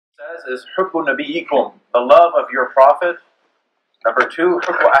says is Hubbu Nabiyikum, the love of your Prophet. Number two,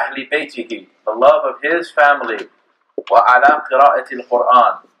 Hubbu Ahli Baytihi, the love of his family. Wa ala qira'ati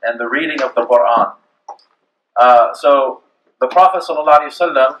al-Quran, and the reading of the Quran. So the Prophet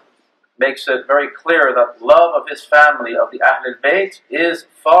ﷺ makes it very clear that love of his family, of the Ahl al-Bayt, is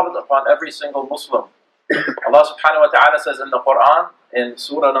fard upon every single Muslim. Allah subhanahu wa ta'ala says in the Quran, in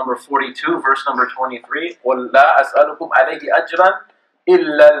surah number 42, verse number 23, قُلْ لَا أَسْأَلُكُمْ عَلَيْهِ أَجْرًا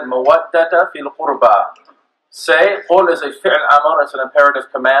إِلَّا الْمَوَدَّةَ فِي الْقُرْبَى. Say, qul is a fi'l amr, it's an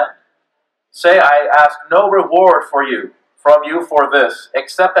imperative command. Say, I ask no reward from you for this,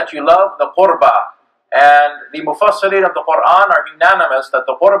 except that you love the qurba. And the mufassirin of the Quran are unanimous that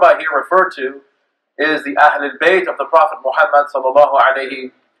the qurba here referred to is the Ahl al-Bayt of the Prophet Muhammad sallallahu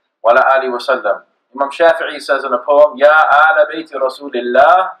alayhi wa alihi wa sallam. Imam Shafi'i says in a poem, Ya ala bayti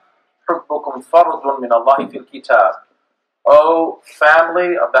Rasulillah, hubbukum fardun min Allahi fil kitab. O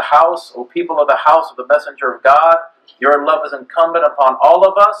family of the house, O people of the house of the Messenger of God, your love is incumbent upon all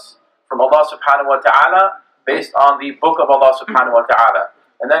of us from Allah subhanahu wa ta'ala, based on the book of Allah subhanahu wa ta'ala.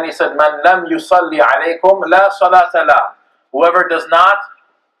 And then he said, Man lam yusalli alaykum la salata la. Whoever does not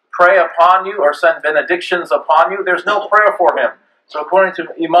pray upon you or send benedictions upon you, there's no prayer for him. So according to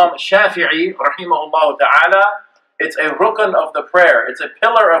Imam Shafi'i, rahimahullah ta'ala, it's a rukn of the prayer. It's a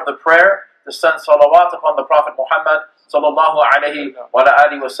pillar of the prayer to send salawat upon the Prophet Muhammad sallallahu alayhi wa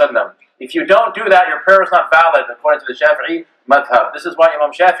alihi wa sallam. If you don't do that, your prayer is not valid according to the Shafi'i madhab. This is why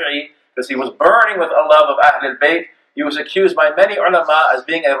Imam Shafi'i, because he was burning with a love of Ahl al-Bayt, he was accused by many ulama as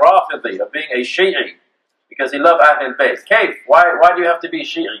being a Rafidi, of being a Shi'i, because he loved Ahl al-Bayt. Kayf? Why do you have to be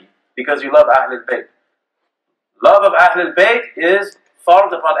Shi'i? Because you love Ahl al-Bayt. Love of Ahl al-Bayt is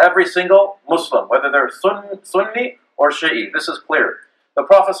fard upon every single Muslim, whether they're Sunni or Shi'i. This is clear. The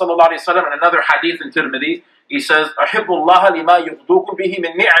Prophet ﷺ, in another hadith in Tirmidhi, he says, أَحِبُّ اللَّهَ لِمَا يُغْدُوكُمْ بِهِ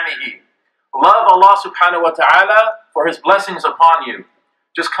مِنْ نِعَمِهِ. Love Allah subhanahu wa ta'ala for his blessings upon you.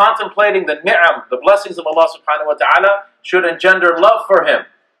 Just contemplating the ni'am, the blessings of Allah subhanahu wa ta'ala, should engender love for him.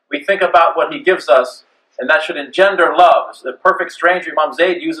 We think about what he gives us, and that should engender love. The perfect stranger, Imam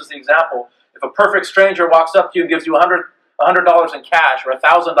Zayd uses the example. If a perfect stranger walks up to you and gives you $100 in cash or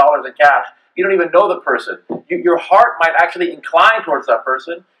 $1,000 in cash, you don't even know the person. Your heart might actually incline towards that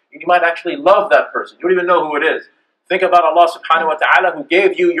person. You might actually love that person. You don't even know who it is. Think about Allah subhanahu wa ta'ala who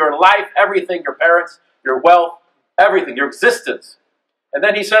gave you your life, everything, your parents, your wealth, everything, your existence. And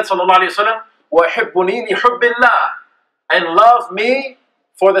then he said, sallallahu alayhi wa sallam, وَحِبُّنِي لِحُبِّ اللَّهِ, and love me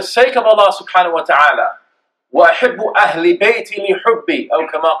for the sake of Allah subhanahu wa ta'ala. وَأَحِبُّ أَهْلِ بَيْتِ لِحُبِّي, أو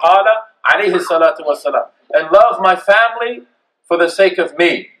كما قال عليه الصلاة والسلام, and love my family for the sake of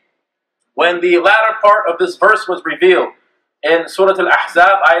me. When the latter part of this verse was revealed, in Surah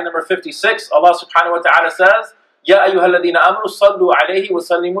Al-Ahzab, ayah number 56, Allah subhanahu wa ta'ala says, Ya ayyuha alladhina amanu sallu alayhi wa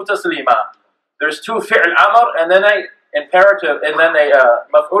sallimu taslima. There's two fi'l amr and then a imperative and then a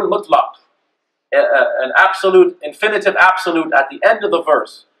maf'ul mutlaq, an absolute, infinitive absolute at the end of the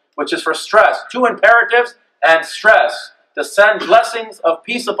verse, which is for stress. Two imperatives and stress to send blessings of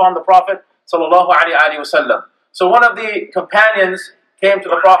peace upon the Prophet sallallahu alayhi wa sallam. So one of the companions came to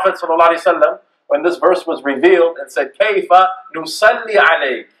the Prophet sallallahu alayhi wa sallam when this verse was revealed and said, Kayfa nusalli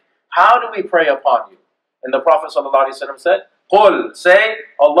alayk? How do we pray upon you? And the Prophet ﷺ said, Qul, say,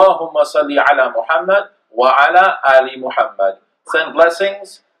 Allahumma salli ala Muhammad wa ala ali Muhammad. Send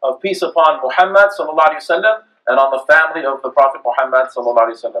blessings of peace upon Muhammad ﷺ and on the family of the Prophet Muhammad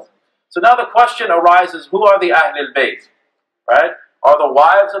ﷺ. So now the question arises, who are the Ahl al-Bayt? Right? Are the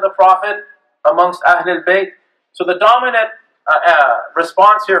wives of the Prophet amongst Ahl al-Bayt? So the dominant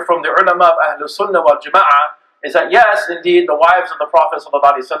response here from the ulama of Ahlul Sunnah wal Jama'ah is that yes, indeed, the wives of the Prophet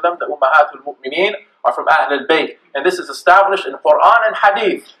ﷺ, the Ummahatul Mu'mineen, are from Ahlul Bayt. And this is established in Quran and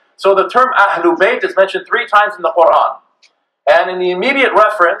Hadith. So the term Ahlul Bayt is mentioned 3 times in the Quran. And in the immediate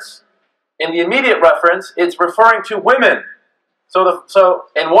reference, it's referring to women. So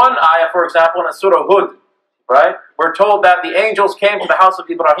in one ayah, for example, in Surah Hud, right, we're told that the angels came to the house of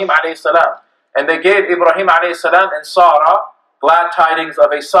Ibrahim alayhi salam, and they gave Ibrahim alayhi salam and Sarah glad tidings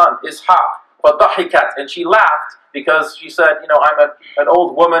of a son, Ishaq. فَضَحِكَتْ, and she laughed because she said, you know, I'm an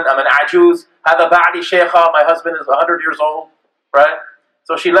old woman, I'm an ajuz. هَذَا بَعْلِ شَيْخًا, my husband is 100 years old, right?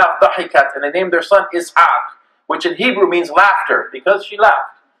 So she laughed, ضَحِكَتْ, and they named their son Ishaq, which in Hebrew means laughter, because she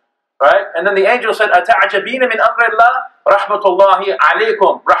laughed, right? And then the angel said, أَتَعْجَبِينَ مِنْ أَمْرِ اللَّهِ رَحْمَةُ اللَّهِ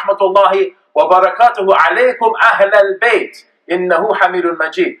عَلَيْكُمْ رَحْمَةُ اللَّهِ وَبَرَكَاتُهُ عَلَيْكُمْ أَهْلَ الْبَيْتِ إِنَّهُ حَمِيدٌ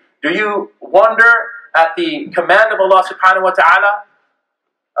مَجِيدٌ. Do you wonder at the command of Allah subhanahu wa ta'ala,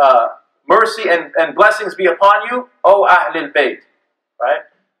 mercy and blessings be upon you, O Ahlul Bayt, right?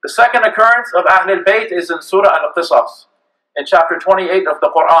 The second occurrence of Ahlul Bayt is in Surah Al-Qisas. in chapter 28 of the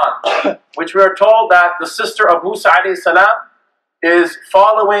Quran, which we are told that the sister of Musa alayhi salam is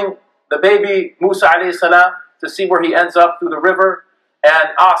following the baby Musa alayhi salam to see where he ends up through the river, and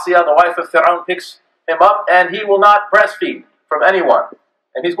Asiyah, the wife of Fir'aun, picks him up, and he will not breastfeed from anyone,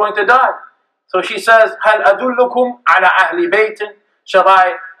 and he's going to die. So she says, "Hal adullukum ala ahli baytin?" Shall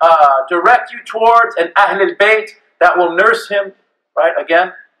I direct you towards an Ahl al-Bayt that will nurse him? Right?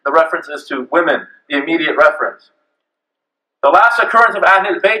 Again, the reference is to women, the immediate reference. The last occurrence of Ahl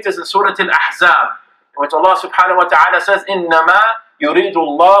al-Bayt is in Surah Al-Ahzab, in which Allah subhanahu wa ta'ala says, إِنَّمَا يُرِيدُ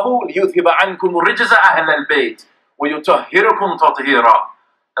اللَّهُ لِيُذْهِبَ عَنْكُمُ الرِّجْزَ أَهْلَ الْبَيْتِ وَيُطَهِّرُكُمْ تَطْهِيرًا.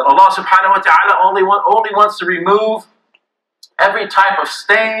 That Allah subhanahu wa ta'ala only wants to remove every type of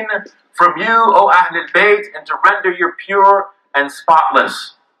stain from you, O Ahl al-Bayt, and to render you pure and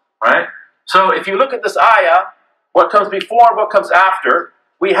spotless, right? So if you look at this ayah, what comes before and what comes after,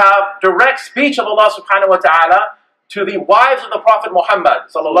 we have direct speech of Allah subhanahu wa ta'ala to the wives of the Prophet Muhammad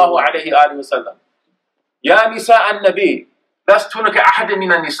sallallahu alayhi wa sallam. Ya nisa an-nabi, lastunna ka-ahadin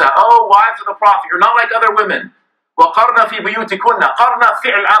min an-nisa. Oh, wives of the Prophet, you're not like other women. وَقَرْنَ فِي بُيُوتِكُنَّ. قَرْنَ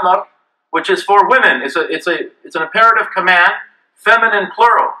فِعْلْ amr, which is for women. It's an imperative command, feminine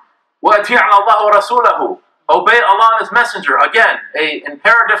plural. وَأَتِيعْنَ اللَّهُ وَرَسُولَهُ. Obey Allah and His Messenger. Again, a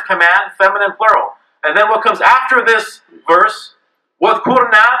imperative command, feminine plural. And then what comes after this verse,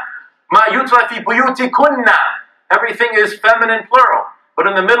 وَذْكُرْنَا مَا يُتْلَى فِي بُيُوتِكُنَّ. Everything is feminine plural. But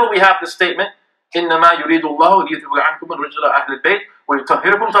in the middle we have the statement, إِنَّمَا يُرِيدُ اللَّهُ لِيُذْهِبَ عَنْكُمُ الرِّجْلَ أَهْلَ الْبَيْتِ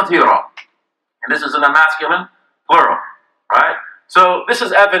وَيُطَهِّرَكُمْ تَطْهِيرًا. And this is in a masculine plural. Right? So this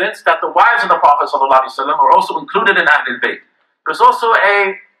is evidence that the wives of the Prophet ﷺ are also included in Ahl al-Bayt. There's also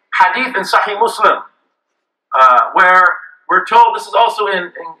a hadith in Sahih Muslim, where we're told, this is also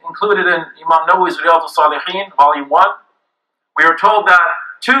included in Imam Nawawi's Riyadh al-Salihin, volume 1. We are told that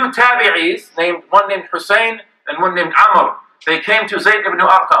two tabi'is, one named Hussein and one named Amr, they came to Zayd ibn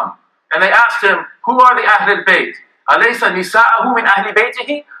Arqam, and they asked him, who are the Ahl al-Bayt? Alaysa nisa'ahu min ahli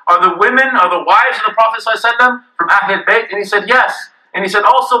baytihi? Are the women, are the wives of the Prophet ﷺ from Ahl al-Bayt? And he said, yes. And he said,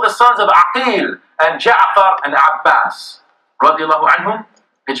 also the sons of Aqil and Ja'far and Abbas, radiyallahu anhum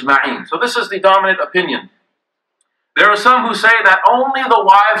ijma'in. So this is the dominant opinion. There are some who say that only the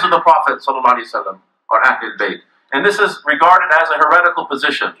wives of the Prophet ﷺ are Ahl al-Bayt. And this is regarded as a heretical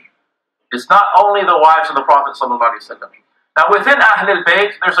position. It's not only the wives of the Prophet ﷺ. Now within Ahl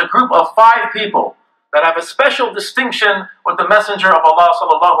al-Bayt, there's a group of 5 people that have a special distinction with the Messenger of Allah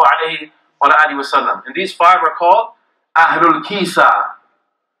sallallahu alayhi wa sallam. And these 5 are called Ahlul Kisa.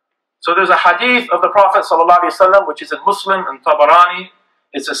 So there's a hadith of the Prophet sallallahu alayhi wa sallam, which is in Muslim and Tabarani.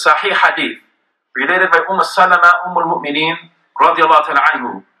 It's a Sahih hadith, related by Salama al-Mu'mineen radiyallahu ta'ala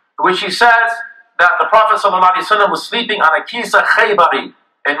anhu, which she says that the Prophet ﷺ was sleeping on a kisa Khaybari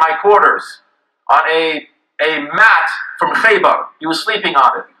in my quarters, on a mat from Khaybar. He was sleeping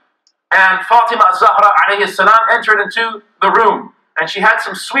on it. And Fatima az-Zahra alayhi salam entered into the room, and she had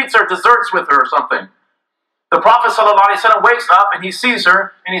some sweets or desserts with her or something. The Prophet ﷺ wakes up and he sees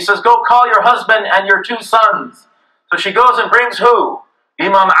her, and he says, go call your husband and your 2 sons. So she goes and brings who?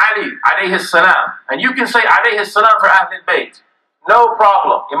 Imam Ali alayhi salam. And you can say alayhi salam for Ahl al-Bayt. No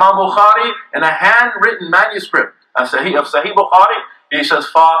problem. Imam Bukhari, in a handwritten manuscript of Sahih Bukhari, he says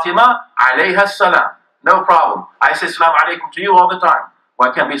Fatima alayha salam. No problem. I say salam alaykum to you all the time.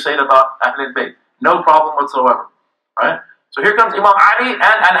 Why can't we say it about Ahl al-Bayt? No problem whatsoever. Right? So here comes Imam Ali and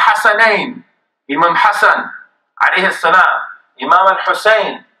Al-Hasanain. Imam Hassan alayhi salam. Imam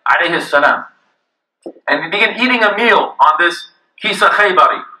Al-Hussain alayhi salam. And they begin eating a meal on this Kisa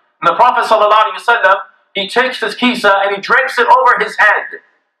Khaybari. And the Prophet ﷺ, he takes this Kisa and he drapes it over his head.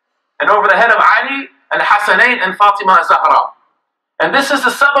 And over the head of Ali and Hasanain and Fatima az-Zahra. And this is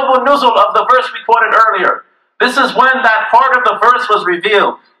the sababun nuzul of the verse we quoted earlier. This is when that part of the verse was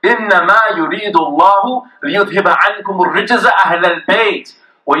revealed. إِنَّمَا يُرِيدُ اللَّهُ لِيُذْهِبَ عَنْكُمُ الرِّجْزَ أَهْلَ الْبَيْتِ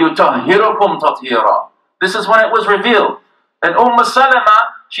وَيُطَهِّرُكُمْ تَطْهِيرًا. This is when it was revealed. And Salama,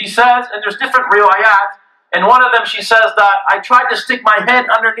 she says, and there's different riwayat, and one of them she says that I tried to stick my head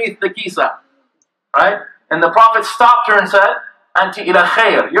underneath the kisa. Right? And the Prophet stopped her and said, Anti ila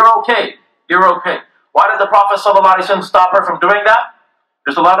khair, you're okay. You're okay. Why did the Prophet ﷺ stop her from doing that?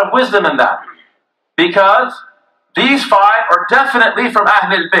 There's a lot of wisdom in that. Because these 5 are definitely from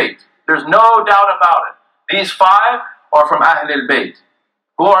Ahl al-Bayt. There's no doubt about it. These 5 are from Ahl al-Bayt.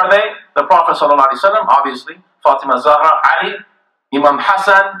 Who are they? The Prophet ﷺ, obviously. Fatima Zahra, Ali, Imam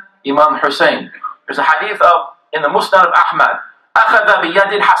Hassan, Imam Hussain. There's a hadith in the Musnad of Ahmad. أَخَذَ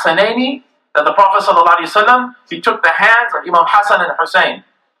بِيَدِ الْحَسَنَيْنِ, that the Prophet ﷺ, he took the hands of Imam Hassan and Hussain.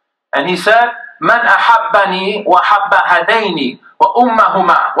 And he said, مَنْ أَحَبَّنِي وَحَبَّ هَدَيْنِي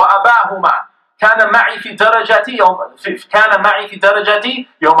وَأُمَّهُمَا وَأَبَاهُمَا كان معي في درجتي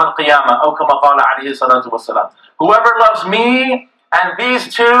يوم القيامة أو كما قال عليه الصلاة والسلام. Whoever loves me and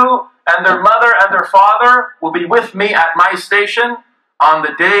these two and their mother and their father will be with me at my station on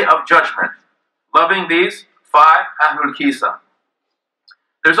the day of judgment. Loving these 5 Ahlul Kisa.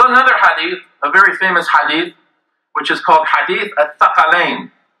 There's another hadith, a very famous hadith, which is called Hadith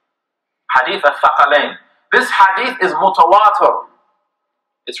al-Thaqalain. Hadith al-Thaqalain. This hadith is mutawatir.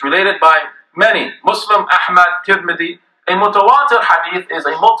 It's related by many. Muslim, Ahmad, Tirmidhi. A mutawatir hadith is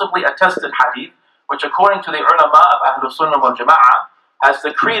a multiply attested hadith, which according to the ulama of Ahlul Sunnah wal Jama'ah, has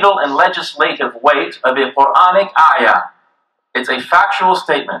the creedal and legislative weight of a Quranic ayah. It's a factual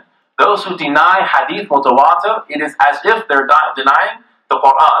statement. Those who deny hadith mutawatir, it is as if they're denying the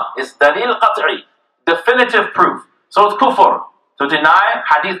Quran. It's dalil qat'i, definitive proof. So it's kufr. To deny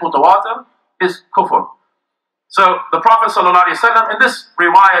hadith mutawatir is kufr. So the Prophet ﷺ, and this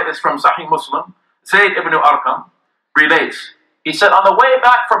riwayah is from Sahih Muslim, Zayd ibn Arqam relates. He said, on the way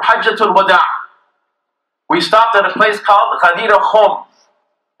back from Hajjatul Wada', we stopped at a place called Ghadir Khum,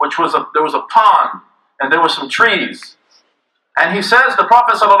 which was there was a pond and there were some trees. And he says, the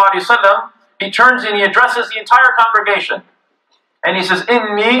Prophet ﷺ, he turns and he addresses the entire congregation. And he says,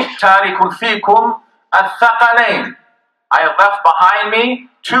 Inni tarikun fikum al-thaqalain. I have left behind me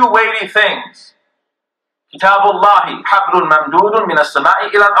 2 weighty things. Kitabullahi hablun mamdudun min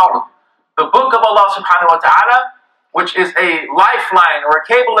as-sama'i ila al-ard. The book of Allah subhanahu wa ta'ala, which is a lifeline or a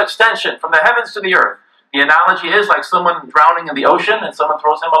cable extension from the heavens to the earth. The analogy is like someone drowning in the ocean and someone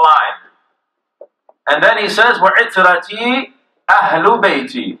throws him a line. And then he says, وَعِتْرَتِي أَهْلُ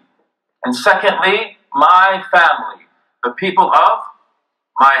بَيْتِي. And secondly, my family, the people of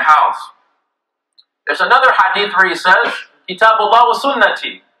my house. There's another hadith where he says, Kitabullah wa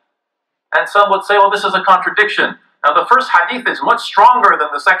sunnati. And some would say, well, this is a contradiction. Now the first hadith is much stronger than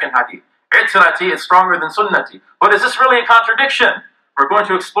the second hadith. Itrati is stronger than sunnati. But is this really a contradiction? We're going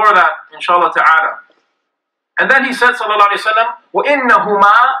to explore that, inshallah ta'ala. And then he said, sallallahu alayhi wa sallam,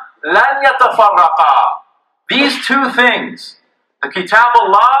 وَإِنَّهُمَا لَنْ يَتَفَرَّقَا. These 2 things, the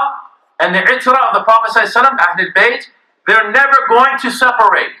Kitabullah and the Itra of the Prophet sallallahu alayhi wa sallam, Ahlul Bayt, they're never going to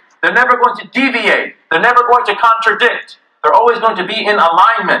separate. They're never going to deviate. They're never going to contradict. They're always going to be in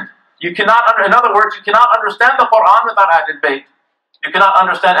alignment. You cannot, in other words, you cannot understand the Quran without Ahlul Bayt. You cannot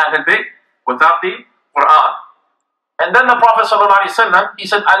understand Ahlul Bayt without the Quran. And then the Prophet ﷺ, he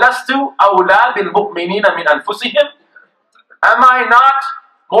said, Alastu awla bil mu'minina min anfusihim? Am I not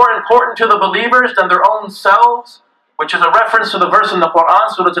more important to the believers than their own selves? Which is a reference to the verse in the Quran,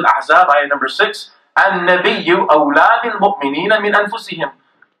 Surah Al-Ahzab, ayah number 6. An-nabiyyu awla bil mu'minina min anfusihim.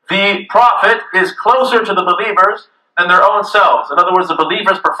 The Prophet is closer to the believers than their own selves. In other words, the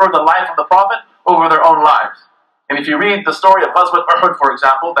believers prefer the life of the Prophet over their own lives. And if you read the story of Ghazwat Uhud, for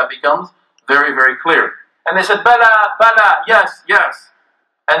example, that becomes very, very clear. And they said, Bala, Bala, yes, yes.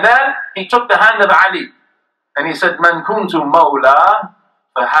 And then he took the hand of Ali. And he said, Man kuntu mawla,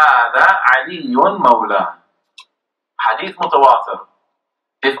 fahada aliyun mawla. Hadith mutawatir.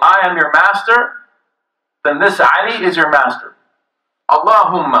 If I am your master, then this Ali is your master.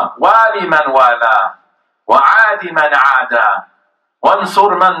 Allahumma wali man wala, wa'adi man aada,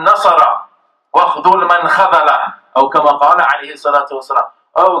 wansur man nasara, wakhdul man khadala. Or kama qala alayhi salatu wasalam.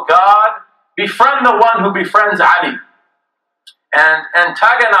 Oh God, befriend the one who befriends Ali, and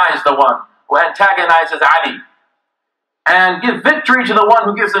antagonize the one who antagonizes Ali, and give victory to the one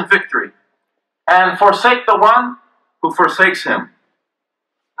who gives him victory, and forsake the one who forsakes him.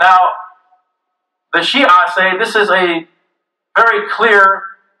 Now, the Shia say this is a very clear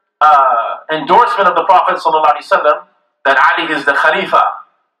endorsement of the Prophet ﷺ that Ali is the Khalifa,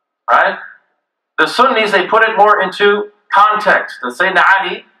 right? The Sunnis, they put it more into context. They say that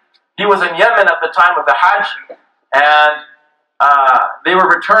Ali, he was in Yemen at the time of the Hajj, and they were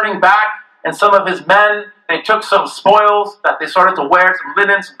returning back, and some of his men, they took some spoils that they started to wear, some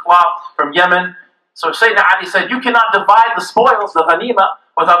linen, some cloth from Yemen. So Sayyidina Ali said, you cannot divide the spoils, the ghanima,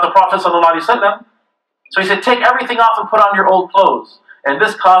 without the Prophet ﷺ. So he said, take everything off and put on your old clothes. And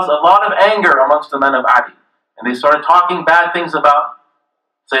this caused a lot of anger amongst the men of Ali. And they started talking bad things about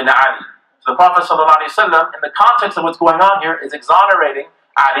Sayyidina Ali. So the Prophet ﷺ, in the context of what's going on here, is exonerating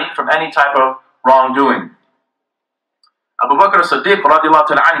Ali from any type of wrongdoing. Abu Bakr as-Siddiq radiallahu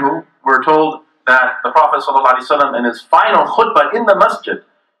ta'ala anhu, we're told that the Prophet ﷺ, in his final khutbah in the masjid,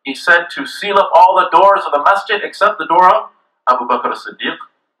 he said to seal up all the doors of the masjid except the door of Abu Bakr as-Siddiq.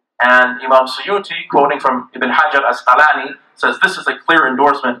 And Imam Suyuti, quoting from Ibn Hajar as-Asqalani, says this is a clear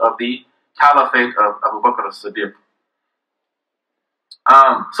endorsement of the caliphate of Abu Bakr as-Siddiq.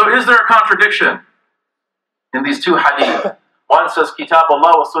 So is there a contradiction in these 2 hadith? One says Kitab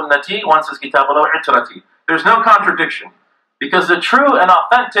Allah wa Sunnati, one says Kitab Allah wa Itrati. There's no contradiction. Because the true and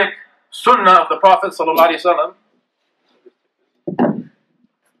authentic Sunnah of the Prophet ﷺ,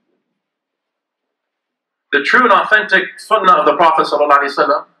 the true and authentic Sunnah of the Prophet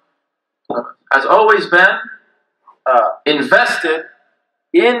ﷺ has always been invested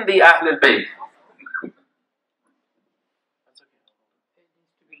in the Ahl al-Bayt.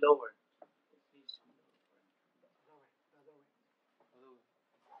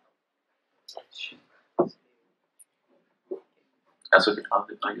 That's okay. I'll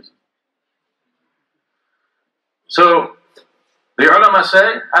use it. So, the ulama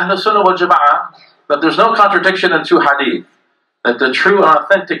say, Ahl Sunnah wal Jama'ah, that there's no contradiction in two hadith. That the true and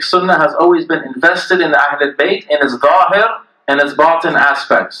authentic Sunnah has always been invested in the Ahl al-Bayt in its zahir and its batin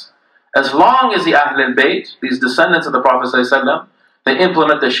aspects. As long as the Ahl al-Bayt, these descendants of the Prophet ﷺ, they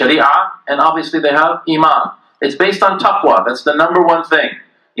implement the Sharia, and obviously they have Iman. It's based on taqwa. That's the number one thing.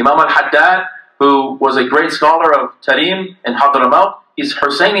 Imam al-Haddad, who was a great scholar of Tarim in Hadramaut, he's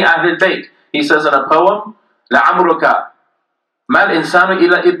Hussaini Ahl al-Bayt. He says in a poem, لَعَمْرُكَ مَا الْإِنسَانُ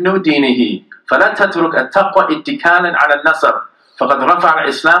إِلَّا إِبْنُ دِينِهِ فَلَا تَتْرُكَ التَّقْوَى اتِّكَالًا عَلَى النَّسَبِ فَقَدْ رَفَعَ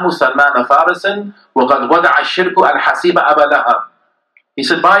الْإِسْلَامُ سَلْمَانَ فَارِسٍ وَقَدْ وَدَعَ الشِّرْكُ الْحَسِيبَ أَبَا لَهَبٍ. He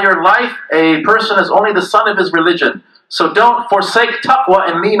said, by your life, a person is only the son of his religion. So don't forsake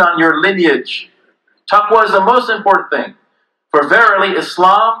taqwa and lean on your lineage. Taqwa is the most important thing. For verily,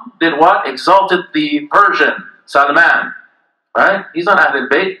 Islam did what? Exalted the Persian, Salman. Right? He's not Ahl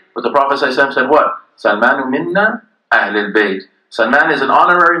al-Bayt, but the Prophet ﷺ said what? Salmanu minna Ahl al-Bayt. Salman is an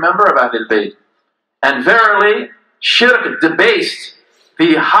honorary member of Ahl al-Bayt. And verily, shirk debased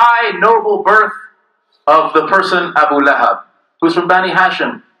the high noble birth of the person Abu Lahab, who's from Bani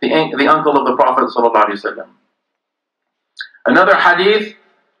Hashim, the uncle of the Prophet ﷺ. Another hadith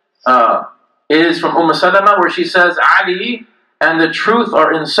is from Salama, where she says, Ali and the truth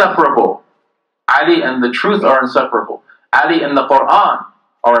are inseparable. Ali and the truth are inseparable. Ali and the Quran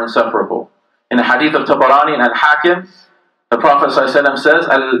are inseparable. In the hadith of Tabarani and Al-Hakim, the Prophet ﷺ says,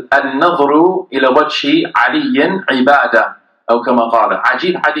 Al-nadhru ila wajhi aliyin ibadah, or kama qala.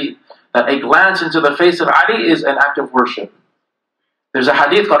 Ajib hadith, that a glance into the face of Ali is an act of worship. There's a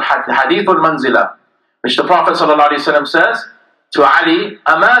hadith called Hadith al-Manzila, which the Prophet ﷺ says to Ali,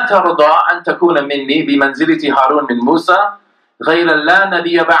 أَمَا تَرْضَى أَن تَكُونَ مِنِّي بِمَنزِلِةِ هَارُونَ مِن مُوسَى غَيْرَ اللَّا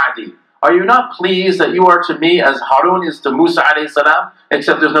نَبِيَّ بَعْدِي. Are you not pleased that you are to me as Harun is to Musa alayhi salam,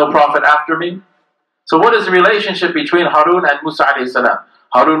 except there's no prophet after me? So what is the relationship between Harun and Musa alayhi salam?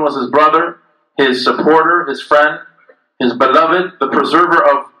 Harun was his brother, his supporter, his friend, his beloved, the preserver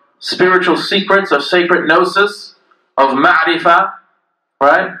of spiritual secrets, of sacred gnosis, of ma'rifah,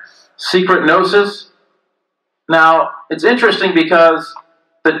 right? Secret gnosis. Now, it's interesting because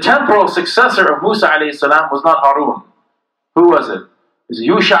the temporal successor of Musa alayhi salam was not Harun. Who was it? It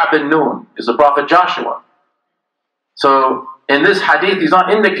was Yusha bin Nun, is the Prophet Joshua. So, in this hadith, he's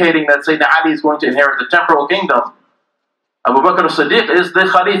not indicating that Sayyidina Ali is going to inherit the temporal kingdom. Abu Bakr as-Siddiq is the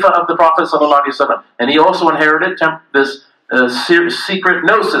Khalifa of the Prophet ﷺ, and he also inherited this secret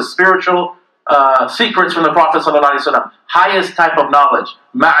gnosis, spiritual secrets from the Prophet ﷺ, highest type of knowledge,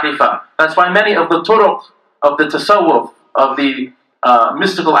 ma'rifah. That's why many of the turuq, of the tasawwuf, of the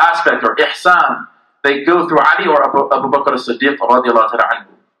mystical aspect, or ihsan, they go through Ali or Abu Bakr as-Siddiq radiallahu ta'ala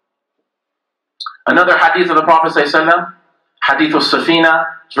anhu. Another hadith of the Prophet ﷺ, Hadith al-Safina,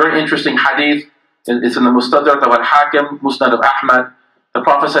 it's a very interesting hadith. It's in the Mustadrak of Al-Hakim, Musnad of Ahmad. The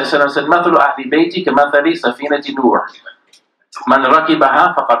Prophet ﷺ said, مَثُلُ أَهْلِ بَيْتِ كَمَثَلِ سَفِينَةِ نُوحٍ مَنْ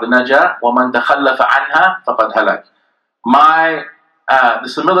رَكِبَهَا فَقَدْ نَجَى وَمَنْ تَخَلَّفَ عَنْهَا فَقَدْ هَلَكَ. The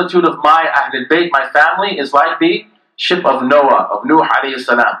similitude of my Ahl al-Bayt, my family, is like the ship of Noah, of Nuh alayhi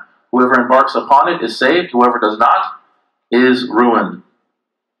salam. Whoever embarks upon it is saved, whoever does not is ruined.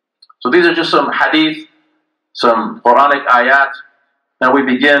 So these are just some hadith, some Quranic ayat. Now we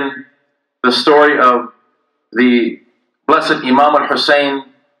begin the story of the blessed Imam Hussain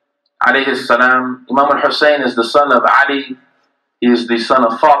alayhi salam. Imam Hussain is the son of Ali. He is the son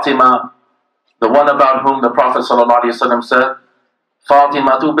of Fatima, the one about whom the Prophet ﷺ said,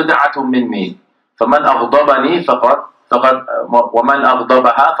 Fatimatu bid'atun minni, faman aghdabani faqad وَمَنْ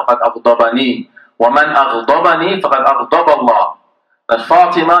أَغْضَبَهَا فَقَدْ أَغْضَبَنِي وَمَنْ أَغْضَبَنِي فَقَدْ أَغْضَبَ اللَّهِ. That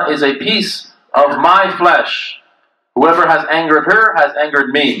Fatima is a piece of my flesh. Whoever has angered her has angered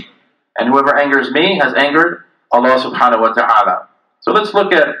me. And whoever angers me has angered Allah subhanahu wa ta'ala. So let's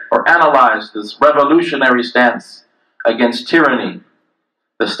look at or analyze this revolutionary stance against tyranny.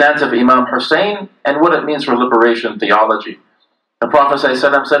 The stance of Imam Hussain and what it means for liberation theology. The Prophet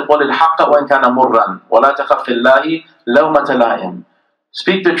ﷺ said, قُلِ الْحَقَّ وَإِنْ كَانَ مُرًّا وَلَا تَخَفْ فِي اللَّهِ لَوْمَةَ لَائِمٍ.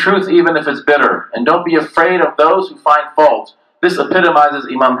 Speak the truth even if it's bitter, and don't be afraid of those who find fault This epitomizes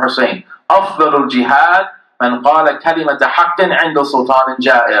Imam Hussain. أفضل الجهاد من قال كلمة حق عند سلطان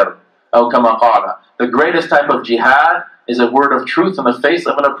جائر أو كما قال. The greatest type of jihad is a word of truth in the face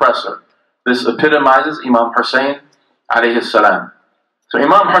of an oppressor. This epitomizes Imam Hussain alayhi salam. So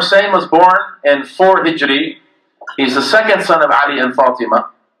Imam Hussain was born in 4 Hijri. He's the second son of Ali and Fatima.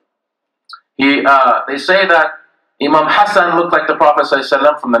 They say that Imam Hassan looked like the Prophet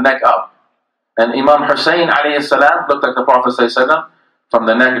ﷺ from the neck up. And Imam Hussain alayhi salam looked like the Prophet ﷺ from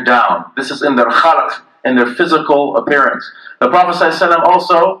the neck down. This is in their khalq, in their physical appearance. The Prophet ﷺ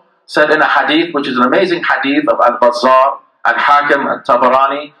also said in a hadith, which is an amazing hadith of al-Bazzar, al-Hakim,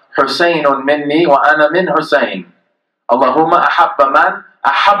 al-Tabarani, Husaynun minni wa ana min Husayn. Allahumma ahabba man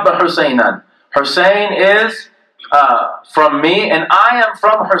ahabba Husaynan. Hussain is from me and I am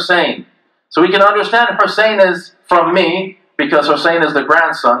from Hussain. So we can understand Hussain is from me because Hussain is the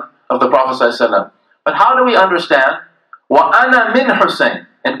grandson of the Prophet ﷺ. But how do we understand wa ana min Hussain,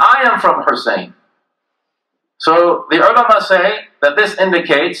 and I am from Hussain? So the ulama say that this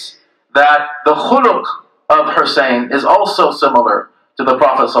indicates that the khuluq of Hussain is also similar to the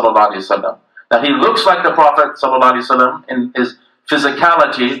Prophet ﷺ. That he looks like the Prophet ﷺ in his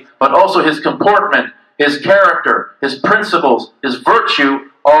physicality, but also his comportment, his character, his principles, his virtue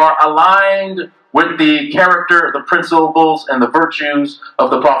are aligned with the character, the principles, and the virtues of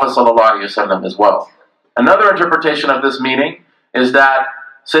the Prophet ﷺ as well. Another interpretation of this meaning is that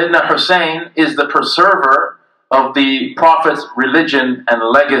Sayyidina Hussain is the preserver of the Prophet's religion and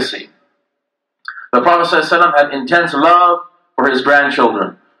legacy. The Prophet ﷺ had intense love for his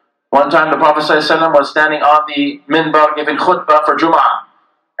grandchildren. One time the Prophet ﷺ was standing on the minbar giving khutbah for Jum'ah.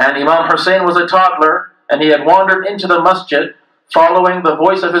 And Imam Hussain was a toddler and he had wandered into the masjid following the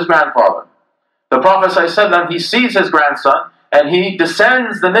voice of his grandfather. The Prophet ﷺ, he sees his grandson and he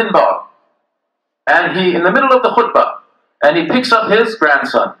descends the minbar. And he, in the middle of the khutbah, and he picks up his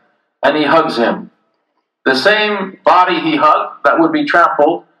grandson and he hugs him. The same body he hugged that would be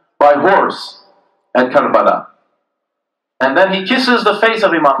trampled by horse at Karbala. And then he kisses the face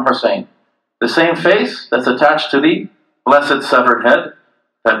of Imam Hussain. The same face that's attached to the blessed severed head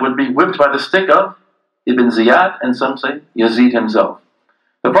that would be whipped by the stick of Ibn Ziyad, and some say Yazid himself.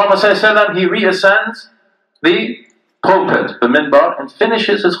 The Prophet ﷺ, he reascends the pulpit, the minbar, and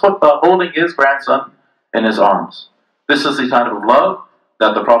finishes his khutbah holding his grandson in his arms. This is the kind of love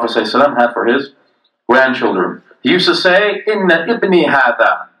that the Prophet ﷺ had for his grandchildren. He used to say, Inna ibni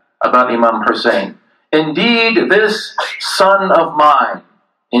hada, about Imam Hussain. Indeed, this son of mine.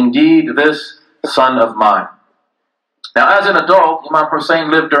 Indeed, this son of mine. Now, as an adult, Imam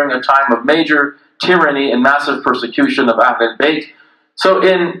Hussain lived during a time of major tyranny and massive persecution of al-Bayt. So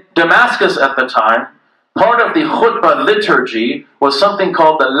in Damascus at the time, part of the khutbah liturgy was something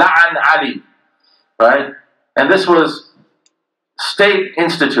called the La'an Ali, right? And this was state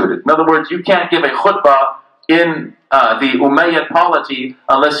instituted. In other words, you can't give a khutbah in the Umayyad polity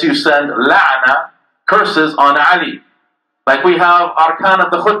unless you send la'ana, curses, on Ali. Like we have arkan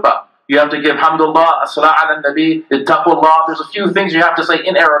of the khutbah. You have to give hamdulillah, as-salah ala nabi, ittaqullah. There's a few things you have to say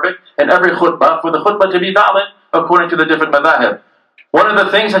in Arabic in every khutbah for the khutbah to be valid according to the different madahib. One of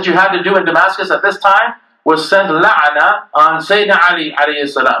the things that you had to do in Damascus at this time was send la'ana on Sayyidina Ali alayhi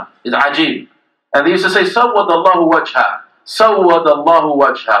salam. It's ajib. And they used to say, Sawwadallahu wajha. Sawwadallahu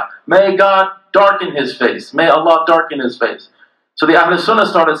wajha. May God darken his face. May Allah darken his face. So the Ahl Sunnah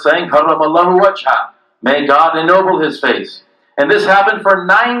started saying, Karramallahu wajha. May God ennoble his face. And this happened for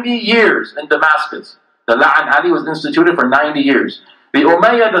 90 years in Damascus. The La'an Ali was instituted for 90 years. The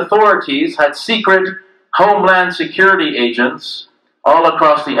Umayyad authorities had secret homeland security agents all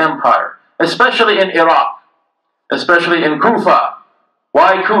across the empire, especially in Iraq, especially in Kufa.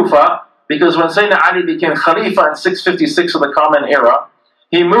 Why Kufa? Because when Sayyidina Ali became Khalifa in 656 of the Common Era,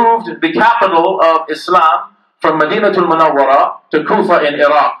 he moved the capital of Islam from Madinatul Munawwara to Kufa in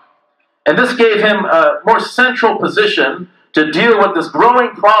Iraq. And this gave him a more central position to deal with this growing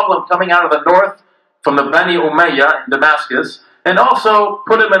problem coming out of the north from the Bani Umayyah in Damascus, and also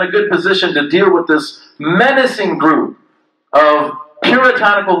put him in a good position to deal with this menacing group of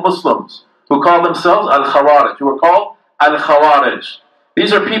puritanical Muslims who call themselves al-Khawarij, who were called al-Khawarij.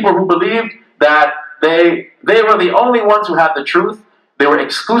 These are people who believed that they were the only ones who had the truth. They were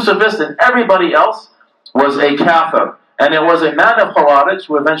exclusivist, and everybody else was a kafir. And it was a man of Khawarij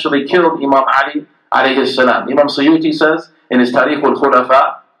who eventually killed Imam Ali alayhi salam. Imam Suyuti says in his Tarikh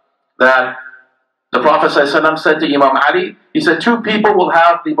al-Khulafa that the Prophet ﷺ said to Imam Ali, he said, 2 people will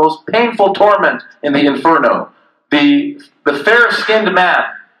have the most painful torment in the inferno. The fair-skinned man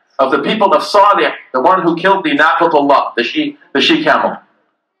of the people of Salih, the one who killed the Naqatullah, the she camel.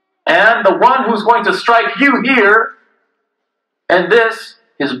 And the one who's going to strike you here And this,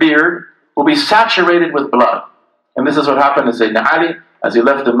 his beard, will be saturated with blood. And this is what happened to Sayyidina Ali as he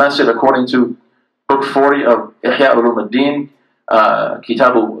left the masjid, according to book 40 of Ihya Ulumuddin,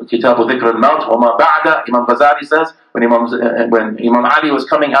 Kitabu Dhikr al-Maut, wa ma ba'da. Imam Ghazali says, when Imam Ali was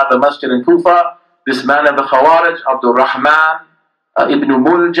coming out of the masjid in Kufa, this man of the Khawarij, Abdul Rahman ibn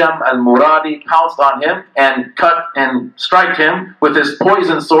Muljam al-Muradi, pounced on him and cut and struck him with his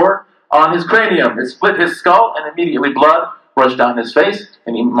poison sword on his cranium. It split his skull, and immediately blood rushed down his face.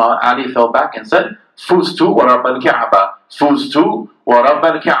 And Imam Ali fell back and said, Fuztu wa Rabb al-Ka'ba. Fuztu wa Rabb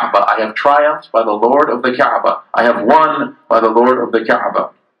al-Ka'ba. I have triumphed by the Lord of the Ka'ba. I have won by the Lord of the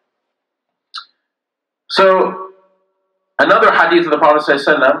Ka'ba. So, another hadith of the Prophet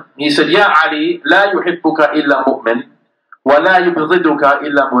ﷺ, he said, Ya Ali, la yuhibbuka illa mu'min, wa la yubghiduka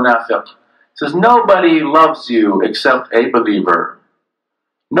illa munafiq. He says, nobody loves you except a believer.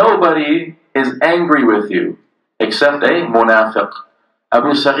 Nobody is angry with you except a munafiq.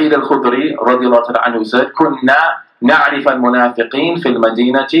 Abu Sa'id al-Khudri radiyallahu ta'ala anhu said, Kunna na'rif al-munafiqeen fil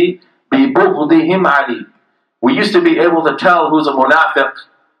madinati bi bughdihim Ali. We used to be able to tell who's a munafiq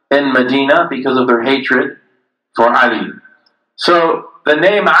in Medina because of their hatred for Ali. So the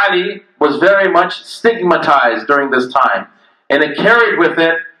name Ali was very much stigmatized during this time, and it carried with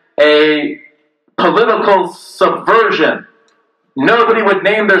it a political subversion. Nobody would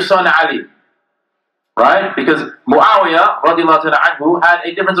name their son Ali, right? Because Muawiyah radiallahu ta'ala anhu had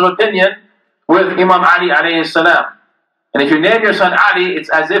a difference of opinion with Imam Ali alayhi salam. And if you name your son Ali, it's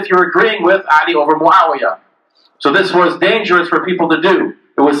as if you're agreeing with Ali over Muawiyah. So this was dangerous for people to do.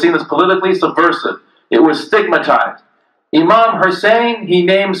 It was seen as politically subversive. It was stigmatized. Imam Hussain, he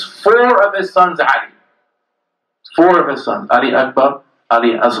names 4 of his sons Ali. 4 of his sons. Ali Akbar,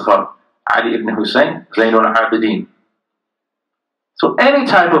 Ali Asghar, Ali ibn Hussain, Zainul Abidin. So any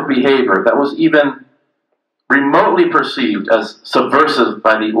type of behavior that was even remotely perceived as subversive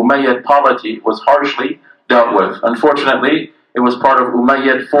by the Umayyad polity was harshly dealt with. Unfortunately, it was part of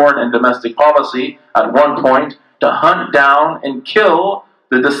Umayyad foreign and domestic policy at one point to hunt down and kill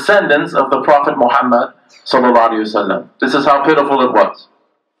the descendants of the Prophet Muhammad sallallahu alaihi wasallam. This is how pitiful it was.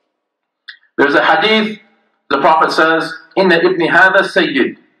 There's a hadith, the Prophet says, Inna ibni hadha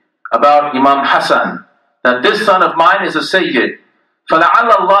sayyid, about Imam Hassan, that this son of mine is a sayyid. فَلَعَلَّ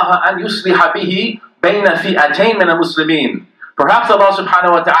اللَّهَ أَنْ يُصْلِحَ بِهِ بَيْنَ فِئَتَيْن مِنَ الْمُسْلِمِينَ. Perhaps Allah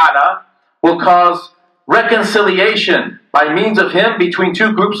subhanahu wa ta'ala will cause reconciliation by means of him between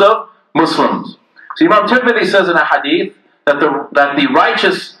 2 groups of Muslims. So Imam Tirmidhi says in a hadith that the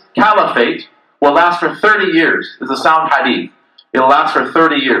righteous caliphate will last for 30 years. It's a sound hadith. It'll last for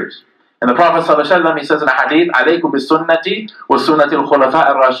 30 years. And the Prophet ﷺ, he says in a hadith, عَلَيْكُمْ بِالسُنَّةِ وَسُنَّةِ الْخُلَفَاءِ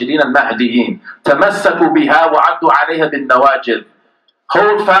الرَّاشِدِينَ الْمَهْدِيِّينَ تَمَسَّكُوا بِهَا وَعَدُّوا عَلَيْهَا بِالنَّوَاجِذِ.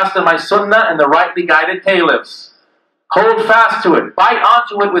 Hold fast to my sunnah and the rightly guided caliphs. Hold fast to it. Bite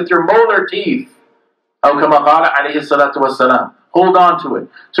onto it with your molar teeth. أو كما قال عليه الصلاة والسلام. Hold on to it.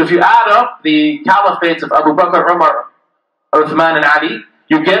 So if you add up the caliphates of Abu Bakr, Umar, Uthman and Ali,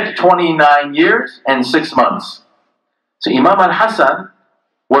 you get 29 years and 6 months. So Imam al-Hassan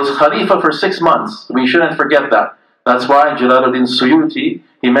was Khalifa for 6 months. We shouldn't forget that. That's why Jalaluddin Suyuti,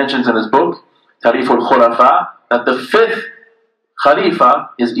 he mentions in his book, Tarif al-Khulafa, that the 5th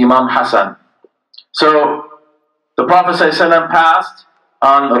Khalifa is Imam Hassan. So the Prophet ﷺ passed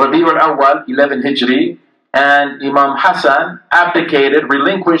on Rabi' al-Awwal, 11 Hijri, and Imam Hassan abdicated,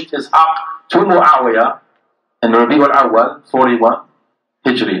 relinquished his haqq to Muawiyah in Rabi' al-Awwal, 41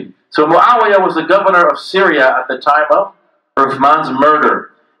 Hijri. So Muawiyah was the governor of Syria at the time of Uthman's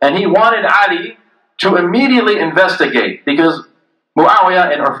murder. And he wanted Ali to immediately investigate, because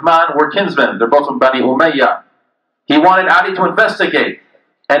Muawiyah and Uthman were kinsmen. They're both from Bani Umayyah. He wanted Ali to investigate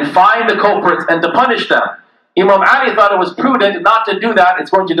and find the culprits and to punish them. Imam Ali thought it was prudent not to do that. It's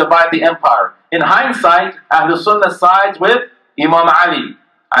going to divide the empire. In hindsight, Ahlul Sunnah sides with Imam Ali,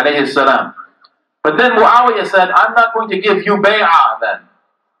 alayhi salam. But then Muawiyah said, I'm not going to give you bay'ah then.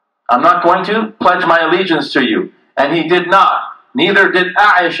 I'm not going to pledge my allegiance to you. And he did not. Neither did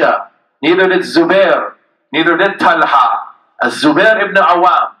Aisha, neither did Zubair, neither did Talha. Zubair ibn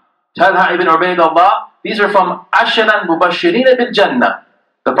Awam, Talha ibn Ubaydullah, these are from Ashran Mubashirin bil Jannah.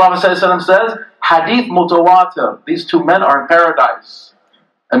 The Prophet ﷺ says, Hadith mutawatir, these 2 men are in paradise.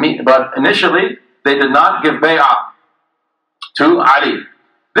 But initially, they did not give bay'ah to Ali.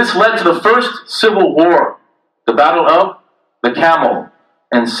 This led to the first civil war, the Battle of the Camel,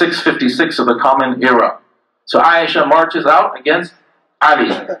 in 656 of the Common Era. So Aisha marches out against Ali,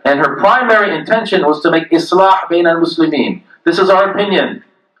 and her primary intention was to make Islah bayn al-Muslimin. This is our opinion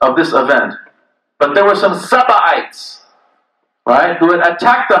of this event. But there were some Saba'ites, right, who had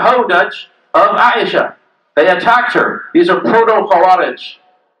attacked the Hawdaj of Aisha. They attacked her. These are proto-Khawarij.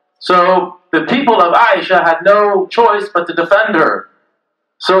 So the people of Aisha had no choice but to defend her.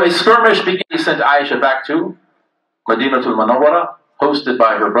 So a skirmish began. He sent Aisha back to Madinatul Munawwara, hosted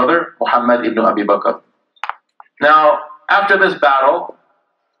by her brother, Muhammad ibn Abi Bakr. Now, after this battle,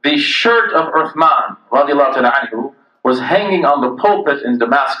 the shirt of Uthman, radiallahu ta'ala anhu, was hanging on the pulpit in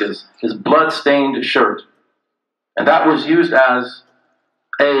Damascus, his blood-stained shirt. And that was used as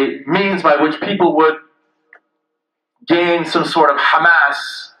a means by which people would gain some sort of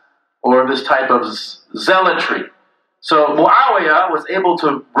Hamas, or this type of zealotry. So Muawiyah was able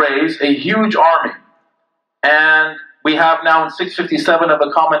to raise a huge army. And we have now in 657 of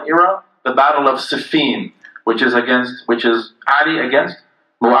the Common Era, the Battle of Siffin, which is Ali against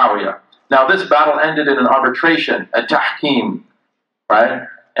Muawiyah. Now this battle ended in an arbitration, a tahkim, right?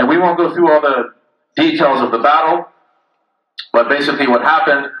 And we won't go through all the details of the battle, but basically what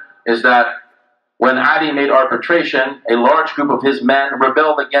happened is that when Ali made arbitration, a large group of his men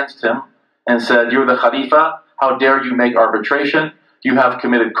rebelled against him and said, "You're the Khalifa, how dare you make arbitration? You have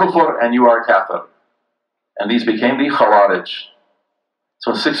committed kufr and you are kafir." And these became the Khawarij.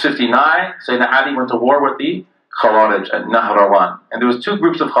 So in 659, Sayyidina Ali went to war with the Khawarij at Nahrawan. And there was two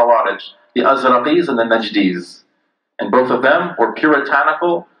groups of Khawarij, the Azraqis and the Najdis. And both of them were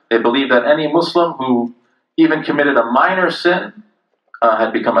puritanical. They believed that any Muslim who even committed a minor sin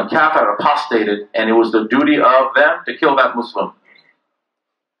had become a kafir, apostated, and it was the duty of them to kill that Muslim.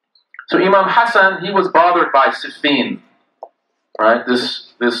 So Imam Hassan, he was bothered by Siffin, right?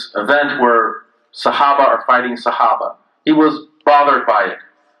 This event where Sahaba are fighting Sahaba. He was bothered by it.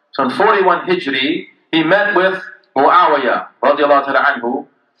 So in 41 Hijri, he met with Muawiyah, radiallahu ta'ala anhu,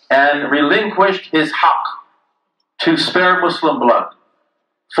 and relinquished his haqq to spare Muslim blood.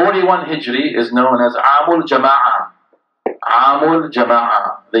 41 Hijri is known as Amul Jama'ah. Amul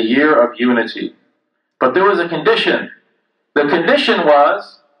Jama'ah, the year of unity. But there was a condition. The condition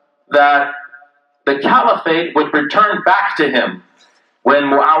was that the caliphate would return back to him when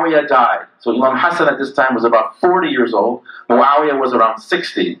Muawiyah died. So Imam Hassan at this time was about 40 years old. Muawiyah was around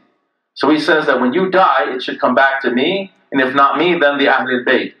 60. So he says that when you die, it should come back to me, and if not me, then the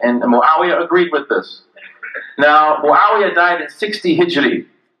al-Bayt. And Muawiyah agreed with this. Now, Muawiyah died in 60 Hijri,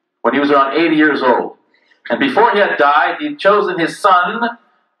 when he was around 80 years old. And before he had died, he'd chosen his son,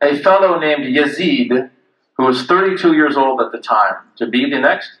 a fellow named Yazid, who was 32 years old at the time, to be the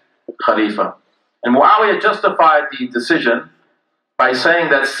next Khalifa. And Muawiyah justified the decision by saying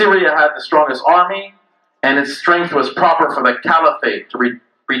that Syria had the strongest army, and its strength was proper for the caliphate, to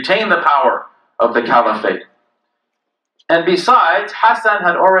retain the power of the caliphate. And besides, Hassan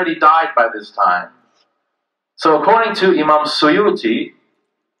had already died by this time. So according to Imam Suyuti,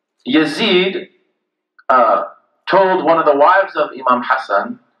 Yazid told one of the wives of Imam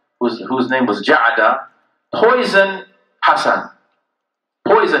Hassan, whose name was Ja'ada, poison Hassan.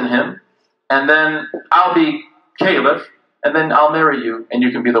 Poison him, and then I'll be caliph, and then I'll marry you, and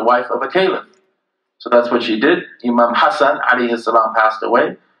you can be the wife of a caliph. So that's what she did. Imam Hassan, alayhi salam, passed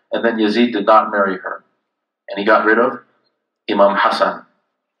away, and then Yazid did not marry her. And he got rid of Imam Hassan.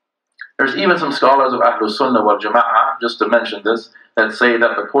 There's even some scholars of Ahlul Sunnah wal Jama'ah, just to mention this, that say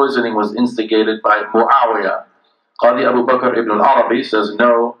that the poisoning was instigated by Muawiyah. Qadi Abu Bakr ibn al-Arabi says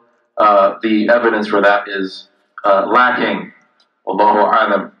no, the evidence for that is lacking.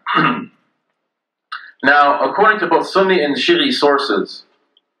 Allahu a'lam. Now, according to both Sunni and Shi'i sources,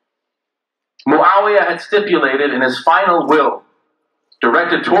 Muawiyah had stipulated in his final will,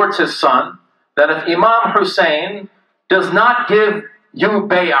 directed towards his son, that if Imam Hussain does not give you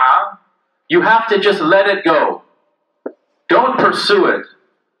bay'ah, you have to just let it go. Don't pursue it.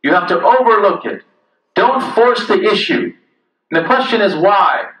 You have to overlook it. Don't force the issue. And the question is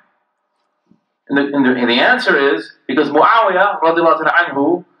why? And the answer is because Muawiyah radiallahu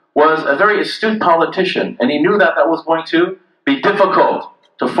anhu was a very astute politician, and he knew that that was going to be difficult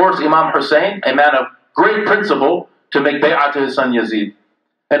to force Imam Hussain, a man of great principle, to make bay'ah to his son Yazid.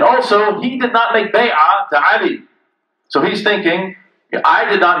 And also, he did not make bay'ah to Ali. So he's thinking, I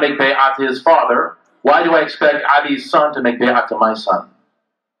did not make bay'ah to his father. Why do I expect Ali's son to make bay'ah to my son?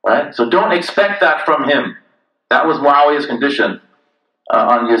 Right? So don't expect that from him. That was Muawiyah's condition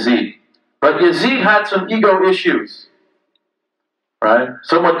on Yazid. But Yazid had some ego issues. Right?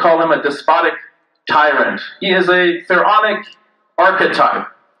 Some would call him a despotic tyrant. He is a pharaonic archetype.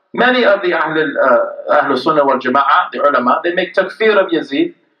 Many of the Ahlul Sunnah wal Jama'ah, the ulama, they make takfir of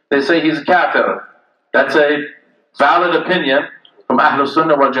Yazid. They say he's a kafir. That's a valid opinion from Ahlul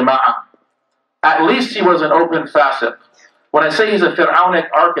Sunnah wal Jama'ah. At least he was an open fasiq. When I say he's a pharaonic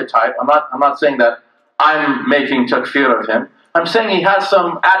archetype, I'm not saying that I'm making takfir of him. I'm saying he has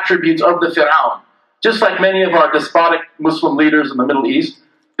some attributes of the Fir'aun. just like many of our despotic Muslim leaders in the Middle East,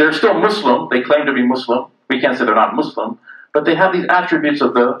 they're still Muslim. They claim to be Muslim. We can't say they're not Muslim. But they have these attributes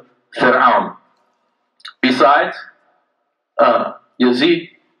of the Fir'aun. Besides, Yazid,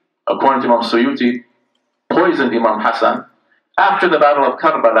 according to Imam Suyuti, poisoned Imam Hassan. After the Battle of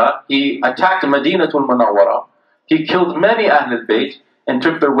Karbala, he attacked Madinatul Munawwara. He killed many Ahl al-Bayt and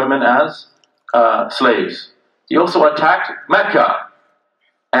took their women as slaves. He also attacked Mecca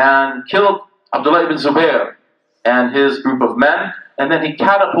and killed Abdullah ibn Zubair and his group of men, and then he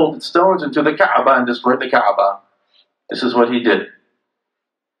catapulted stones into the Kaaba and destroyed the Kaaba. This is what he did.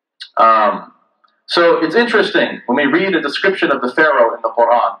 So it's interesting when we read a description of the Pharaoh in the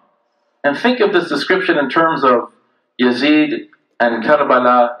Quran, and think of this description in terms of Yazid and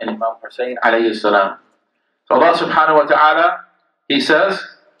Karbala and Imam Hussain alayhi salam. So Allah subhanahu wa ta'ala, He says,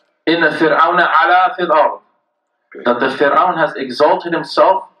 Inna Fir'auna ala fil ard, that the Fir'aun has exalted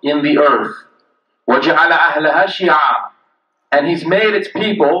himself in the earth. وَجَعَلَ أَهْلَهَا شِيَعًا, and he's made its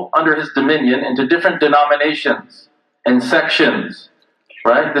people under his dominion into different denominations and sections.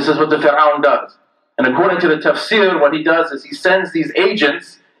 Right? This is what the Fir'aun does. And according to the tafsir, what he does is he sends these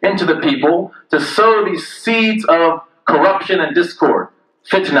agents into the people to sow these seeds of corruption and discord,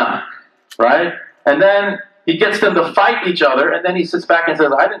 fitna, right? And then he gets them to fight each other, and then he sits back and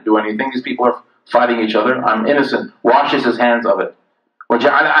says, I didn't do anything, these people are fighting each other, I'm innocent, washes his hands of it.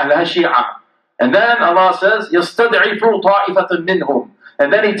 وَجَعَلَ أَهْلَهَا شِيعًا, and then Allah says, يَسْتَدْعِفُ طَائِفَةً مِّنْهُمْ,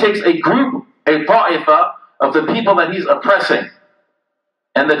 and then he takes a group, a ta'ifa, of the people that he's oppressing.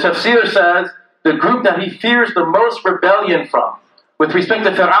 And the tafsir says, the group that he fears the most rebellion from, with respect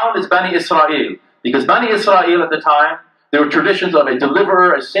to Fir'aun, is Bani Israel. Because Bani Israel at the time, there were traditions of a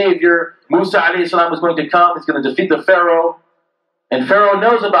deliverer, a savior. Musa alayhi salam was going to come, he's going to defeat the Pharaoh. And Pharaoh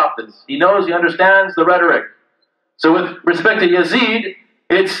knows about this. He knows, he understands the rhetoric. So with respect to Yazid,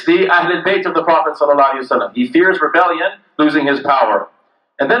 it's the Ahl al-Bayt of the Prophet sallallahu alaihi wasallam. He fears rebellion, losing his power.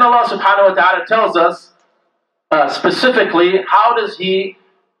 And then Allah subhanahu wa ta'ala tells us specifically, how does he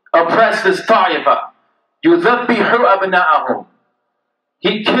oppress this ta'ifa? يُذَبِّحُ أَبْنَاءَهُم,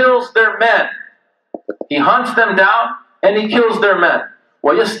 he kills their men. He hunts them down and he kills their men.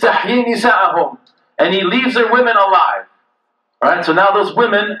 وَيَسْتَحْيِي نِسَاءَهُم, and he leaves their women alive. Right? So now those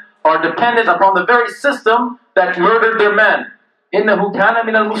women are dependent upon the very system that murdered their men. إِنَّهُ كَانَ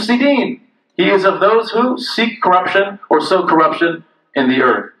مِنَ الْمُفْسِدِينَ, he is of those who seek corruption or sow corruption in the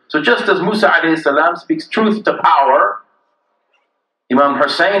earth. So just as Musa alayhi salam speaks truth to power, Imam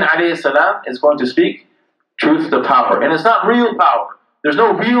Hussain alayhi salam is going to speak truth to power. And it's not real power. There's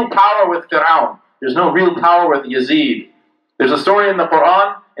no real power with Fir'aun. There's no real power with Yazid. There's a story in the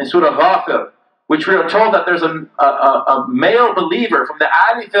Quran, in Surah Ghafir, which we are told that there's a male believer from the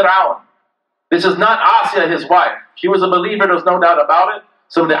Ali Fir'aun. This is not Asya, his wife. She was a believer, there's no doubt about it.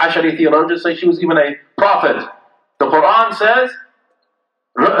 Some of the Ashari theologians say she was even a prophet. The Quran says,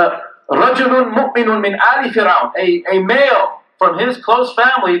 رَجُلٌ مُؤْمِنٌ مِنْ آلِ فِرْعَوْنَ, a male from his close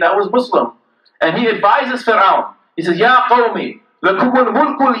family that was Muslim. And he advises Fir'aun. He says, Ya qawmi, لَكُمُ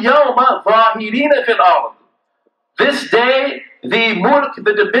الْمُلْكُ الْيَوْمَ ظَاهِرِينَ فِي الْأَرْضِ, this day, the mulk,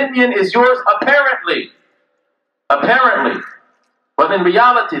 the dominion is yours apparently. Apparently. But in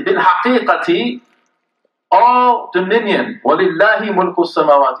reality, بِالْحَقِيقَةِ, all dominion, وَلِلَّهِ مُلْكُ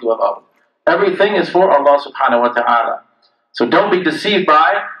السَّمَاوَاتِ وَالْأَرْضِ, everything is for Allah subhanahu wa ta'ala. So don't be deceived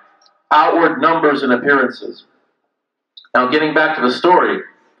by outward numbers and appearances. Now getting back to the story,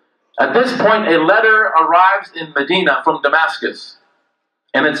 at this point a letter arrives in Medina from Damascus,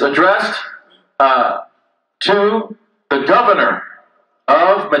 and it's addressed to the governor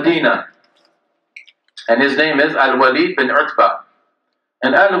of Medina, and his name is al-Walid bin Utbah.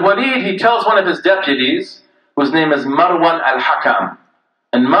 And al-Walid, he tells one of his deputies, whose name is Marwan al-Hakam,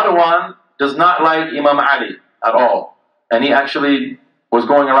 and Marwan does not like Imam Ali at all. And he actually was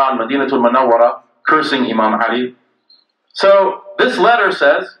going around Madinatul Munawwara cursing Imam Ali. So this letter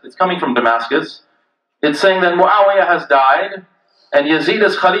says, it's coming from Damascus, it's saying that Muawiyah has died and Yazid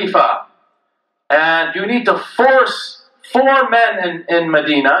is Khalifa, and you need to force 4 men in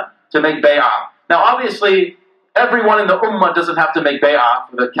Medina to make bay'ah. Now obviously everyone in the ummah doesn't have to make bay'ah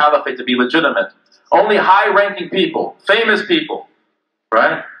for the caliphate to be legitimate. Only high-ranking people, famous people,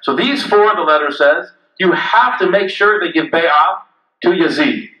 right? So these 4, the letter says, you have to make sure they give bay'ah to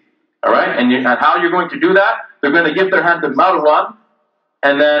Yazid. Alright? And how you're going to do that? They're going to give their hand to Marwan,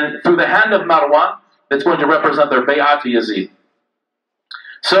 and then through the hand of Marwan, it's going to represent their bay'ah to Yazid.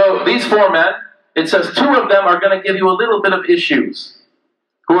 So these 4 men, it says 2 of them are going to give you a little bit of issues.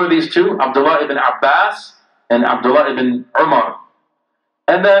 Who are these 2? Abdullah ibn Abbas and Abdullah ibn Umar.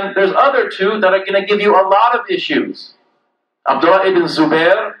 And then there's other 2 that are going to give you a lot of issues. Abdullah ibn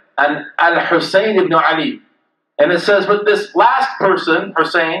Zubair and al-Hussain ibn Ali. And it says, with this last person,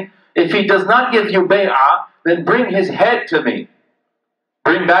 Hussein, if he does not give you bay'ah, then bring his head to me.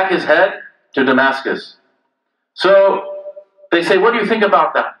 Bring back his head to Damascus. So they say, what do you think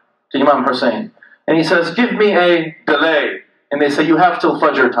about that? To Imam Hussein. And he says, give me a delay. And they say, you have till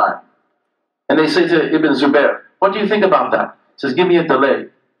Fajr time. And they say to Ibn Zubair, what do you think about that? He says, give me a delay.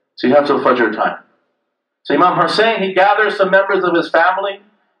 So you have till Fajr time. So Imam Hussein, he gathers some members of his family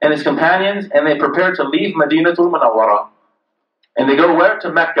and his companions, and they prepare to leave Madinatul Munawwara. And they go where?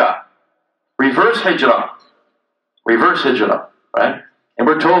 To Mecca. Reverse hijrah. Reverse hijrah, right? And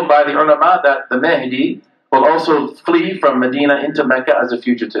we're told by the ulama that the Mahdi will also flee from Medina into Mecca as a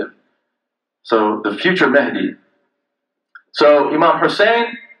fugitive. So the future Mahdi. So Imam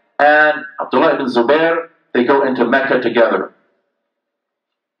Hussein and Abdullah ibn Zubair, they go into Mecca together.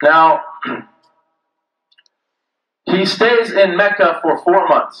 Now, he stays in Mecca for 4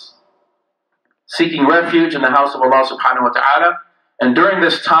 months, seeking refuge in the house of Allah subhanahu wa ta'ala. And during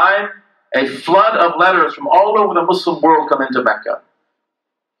this time, a flood of letters from all over the Muslim world come into Mecca.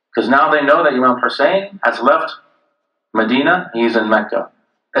 Because now they know that Imam Hussein has left Medina, he's in Mecca.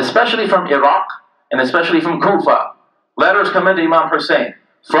 Especially from Iraq, and especially from Kufa. Letters come into Imam Hussein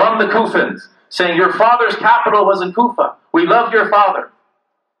from the Kufans, saying, your father's capital was in Kufa. We love your father.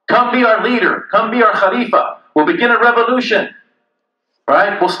 Come be our leader. Come be our Khalifa. We'll begin a revolution.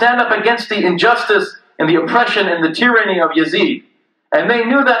 Right? We'll stand up against the injustice and the oppression and the tyranny of Yazid. And they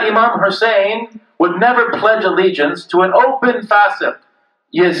knew that Imam Hussein would never pledge allegiance to an open fasik.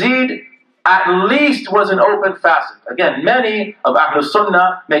 Yazid at least was an open fasik. Again, many of Ahlul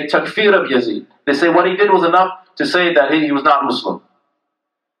Sunnah make takfir of Yazid. They say what he did was enough to say that he was not Muslim.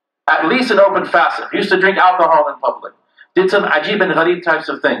 At least an open fasik. He used to drink alcohol in public. Did some ajib and gharib types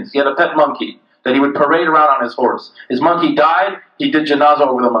of things. He had a pet monkey that he would parade around on his horse. His monkey died, he did janazah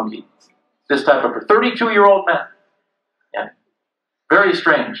over the monkey. This type of 32-year-old man. Yeah. Very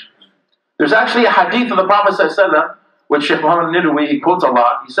strange. There's actually a hadith of the Prophet ﷺ, which Shaykh Muhammad Nidwi, he quotes a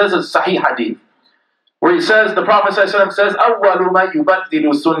lot. He says it's Sahih hadith, where he says, the Prophet ﷺ says, أَوَّلُ مَا يُبَدِّلُ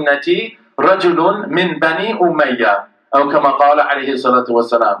سُنَّتِي رَجُلٌ مِّن بَنِي أُمَيَّةٍ أو كما قال عليه الصلاة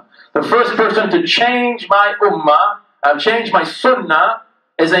والسلام. The first person to change my ummah, change my sunnah,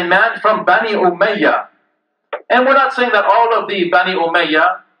 is a man from Bani Umayyah. And we're not saying that all of the Bani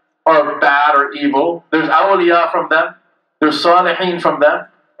Umayyah are bad or evil. There's awliya from them. There's salihin from them.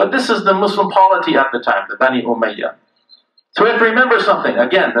 But this is the Muslim polity at the time, the Bani Umayyah. So we have to remember something.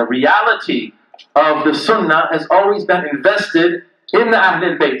 Again, the reality of the sunnah has always been invested in the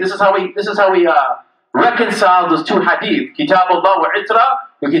Ahlul Bayt. This is how we reconcile those two hadith, Kitabullah wa Itra,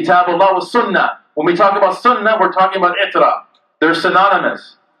 and Kitabullah wa Sunnah. When we talk about Sunnah, we're talking about Itra. They're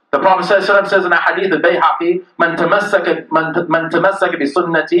synonymous. The Prophet ﷺ says in a hadith of Bayhaqi, Man tamassaka bi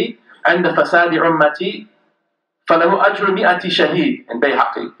sunnati عند fasadi ummati falahu ajru mi'ati shaheed, in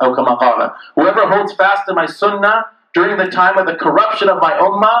Bayhaqi, أو كما قال. Whoever holds fast to my sunnah during the time of the corruption of my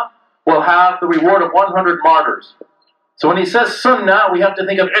ummah will have the reward of 100 martyrs. So when he says sunnah, we have to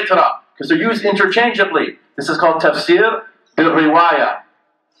think of itra, because they're used interchangeably. This is called tafsir bil riwayah,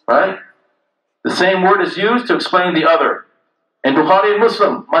 right? The same word is used to explain the other. In Bukhari and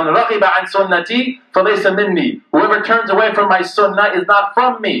Muslim, Man raghiba an sunnati falaysa minni. Whoever turns away from my sunnah is not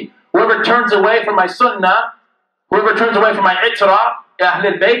from me. Whoever turns away from my sunnah, whoever turns away from my itra,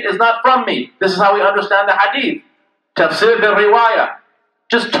 Ahlul Bayt, is not from me. This is how we understand the hadith. Tafsir bil riwayah.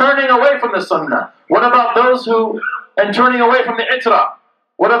 Just turning away from the sunnah. What about those who, and turning away from the itra?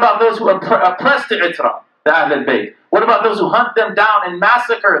 What about those who oppress the itra, the Ahlul Bayt? What about those who hunt them down and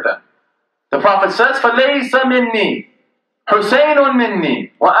massacre them? The Prophet says, فَلَيْسَ مِنِّي Husaynun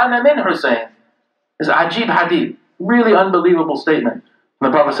minni wa ana min Husayn. It's a ajib hadith. Really unbelievable statement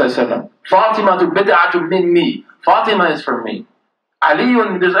from the Prophet ﷺ. Fatima tu bid'atu minni. Fatima is from me.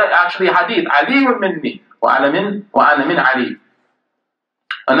 Aliyun, there's actually a hadith. Aliyun minni wa ana min Ali.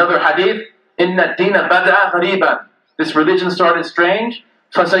 Another hadith. Inna ad-dina bada'a ghariban. This religion started strange.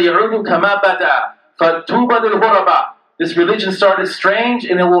 فَسَيَعُودُ كَمَا بَدَأَ فَتُوبَ لِلْغُرَبَةِ. This religion started strange,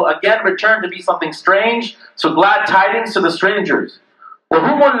 and it will again return to be something strange. So glad tidings to the strangers.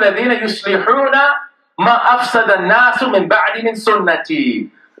 وَهُمُ الَّذِينَ يُصْلِحُونَ مَا أَفْسَدَ النَّاسُ مِنْ بَعْدِ مِنْ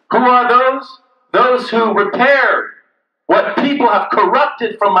سُنَّتِي. Who are those? Those who repaired what people have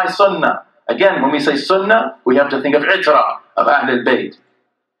corrupted from my sunnah. Again, when we say sunnah, we have to think of itra, of Ahlul Bayt.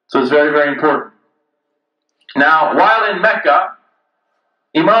 So it's very, very important. Now, while in Mecca,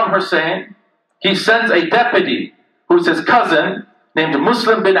 Imam Hussain, he sends a deputy, who's his cousin, named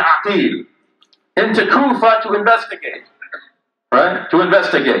Muslim bin Aqil, into Kufa to investigate. Right? To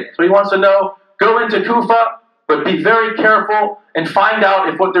investigate. So he wants to know, go into Kufa, but be very careful and find out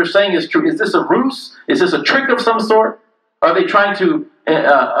if what they're saying is true. Is this a ruse? Is this a trick of some sort? Are they trying to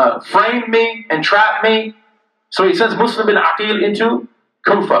frame me and trap me? So he sends Muslim bin Aqil into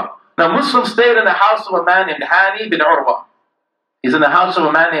Kufa. Now Muslim stayed in the house of a man named Hani bin Urwa. He's in the house of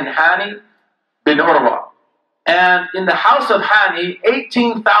a man named Hani bin Urwa. And in the house of Hani,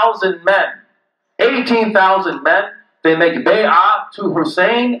 18,000 men, they make bay'ah to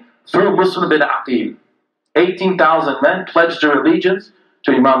Hussein through Muslim bin Aqil. 18,000 men pledged their allegiance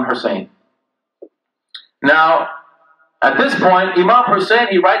to Imam Hussain. Now, at this point, Imam Hussain,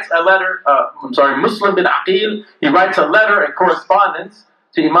 he writes a letter, Muslim bin Aqil, he writes a letter, a correspondence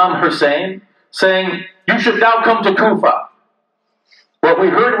to Imam Hussain, saying, you should now come to Kufa. What we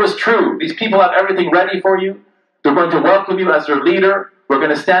heard was true. These people have everything ready for you. They're going to welcome you as their leader. We're going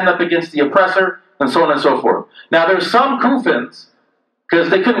to stand up against the oppressor, and so on and so forth. Now, there's some Kufans, because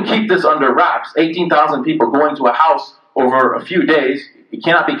they couldn't keep this under wraps, 18,000 people going to a house over a few days. It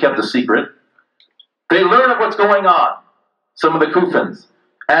cannot be kept a secret. They learn of what's going on, some of the Kufans,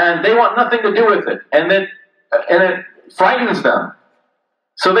 and they want nothing to do with it, and it frightens them.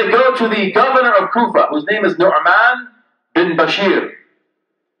 So they go to the governor of Kufa, whose name is Nu'man bin Bashir,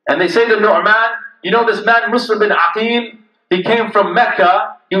 and they say to Nu'man, you know this man Muslim bin Aqil, he came from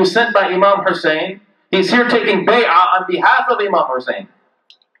Mecca, he was sent by Imam Hussain, he's here taking bay'ah on behalf of Imam Hussain.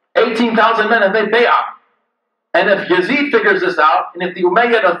 18,000 men have made bay'ah. And if Yazid figures this out, and if the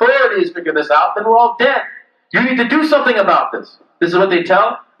Umayyad authorities figure this out, then we're all dead. You need to do something about this. This is what they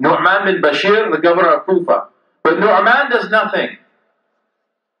tell Nu'man bin Bashir, the governor of Kufa. But Nu'man does nothing.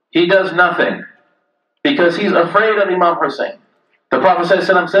 He does nothing. Because he's afraid of Imam Hussain. The Prophet says,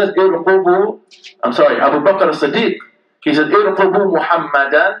 Abu Bakr as-Siddiq, he said, Irqubu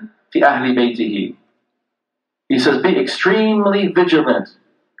Muhammadan fi ahli baytihi. He says, be extremely vigilant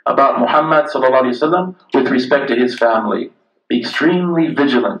about Muhammad sallallahu alaihi wasallam with respect to his family. Be extremely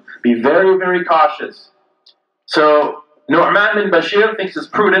vigilant. Be very, very cautious. So Nu'man bin Bashir thinks it's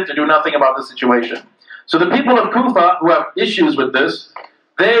prudent to do nothing about the situation. So the people of Kufa who have issues with this,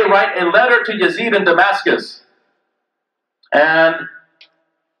 they write a letter to Yazid in Damascus. And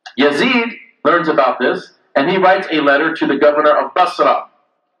Yazid learns about this, and he writes a letter to the governor of Basra.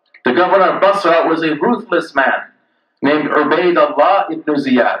 The governor of Basra was a ruthless man named Ubaydullah ibn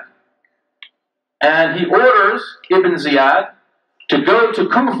Ziyad. And he orders Ibn Ziyad to go to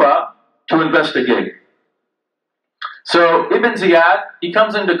Kufa to investigate. So Ibn Ziyad, he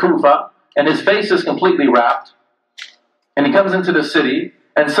comes into Kufa, and his face is completely wrapped. And he comes into the city,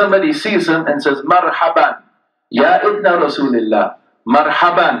 and somebody sees him and says, Marhaban, Ya Ibn Rasulillah,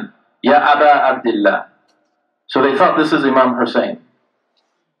 Marhaban, Ya Aba Abdillah. So they thought this is Imam Hussain.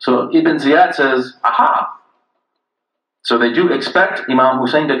 So Ibn Ziyad says, aha. So they do expect Imam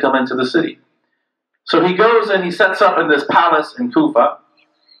Hussain to come into the city. So he goes and he sets up in this palace in Kufa.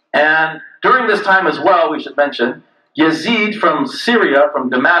 And during this time as well, we should mention, Yazid from Syria, from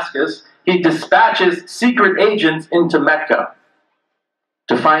Damascus, he dispatches secret agents into Mecca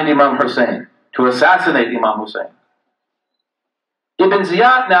to find Imam Hussain, to assassinate Imam Hussain. Ibn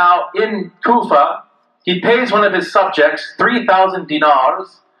Ziyad now in Kufa, he pays one of his subjects 3,000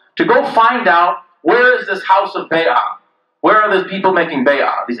 dinars to go find out where is this house of bay'ah. Where are these people making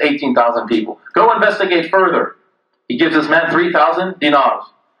bay'ah, these 18,000 people? Go investigate further. He gives this man 3,000 dinars.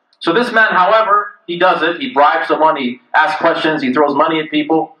 So this man, however, he does it. He bribes someone, he asks questions, he throws money at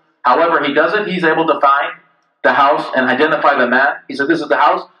people. However he does it, he's able to find the house and identify the man. He said, this is the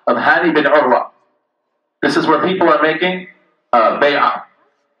house of Hani bin Urwa. This is where people are making bay'ah.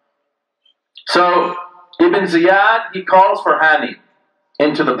 So Ibn Ziyad, he calls for Hani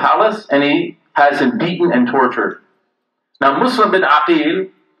into the palace, and he has him beaten and tortured. Now Muslim bin Aqil,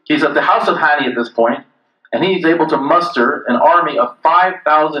 he's at the house of Hani at this point, and he's able to muster an army of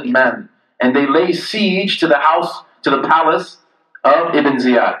 5,000 men, and they lay siege to the house, to the palace of Ibn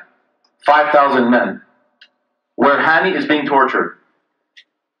Ziyad. 5,000 men, where Hani is being tortured.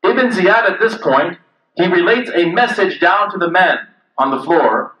 Ibn Ziyad at this point, he relates a message down to the men on the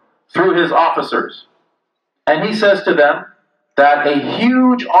floor through his officers. And he says to them that a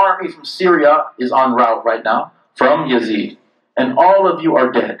huge army from Syria is en route right now from Yazid. And all of you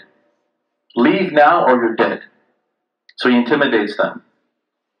are dead. Leave now or you're dead. So he intimidates them.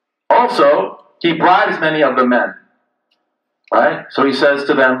 Also, he bribes many of the men. Right? So he says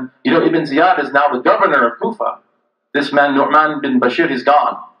to them, you know, Ibn Ziyad is now the governor of Kufa. This man, Nu'man bin Bashir, he's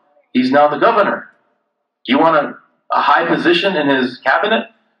gone. He's now the governor. Do you want a high position in his cabinet?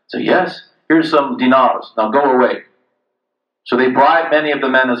 So yes, here's some dinars. Now go away. So they bribe many of the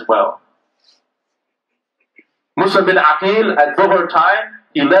men as well. Muslim bin Aqil, at Dhuhr time,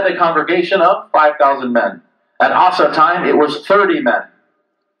 he led a congregation of 5,000 men. At Asr time, it was 30 men.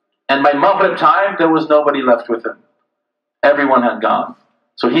 And by Maghrib time, there was nobody left with him. Everyone had gone.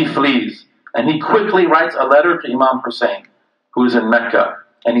 So he flees. And he quickly writes a letter to Imam Hussain, who is in Mecca.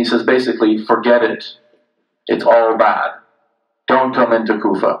 And he says, basically, forget it. It's all bad. Don't come into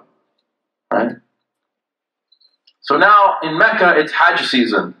Kufa. Right? So now, in Mecca, it's Hajj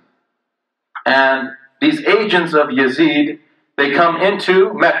season. And these agents of Yazid, they come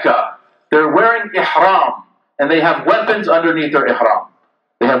into Mecca. They're wearing ihram. And they have weapons underneath their ihram.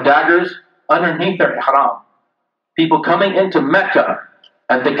 They have daggers underneath their ihram. People coming into Mecca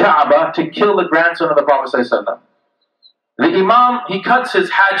at the Kaaba to kill the grandson of the Prophet ﷺ. The Imam, he cuts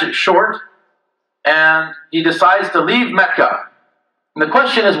his Hajj short and he decides to leave Mecca. And the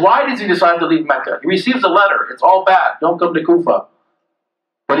question is, why does he decide to leave Mecca? He receives a letter. It's all bad. Don't come to Kufa.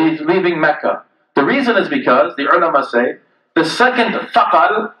 But he's leaving Mecca. The reason is because, the ulama say, the second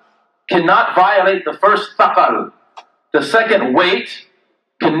thaqal cannot violate the first thaqal. The second weight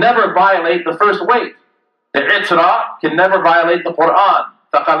can never violate the first weight. The itra can never violate the Quran.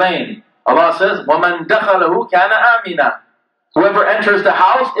 Thaqalain. Allah says, وَمَنْ دَخَلَهُ كَانَ آمِنًا. Whoever enters the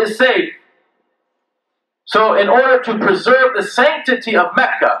house is safe. So in order to preserve the sanctity of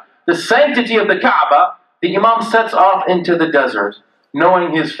Mecca, the sanctity of the Kaaba, the Imam sets off into the desert,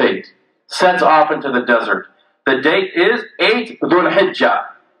 knowing his fate. Sets off into the desert. The date is 8 Dhul Hijjah,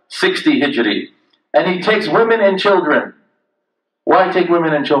 60 Hijri. And he takes women and children. Why take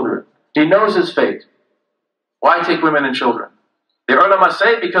women and children? He knows his fate. Why take women and children? The ulama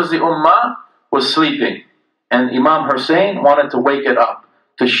say because the ummah was sleeping. And Imam Hussain wanted to wake it up.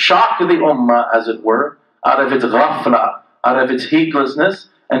 To shock the ummah, as it were, out of its ghafla, out of its heedlessness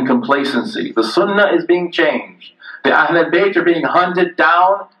and complacency. The sunnah is being changed. The al-Bayt are being hunted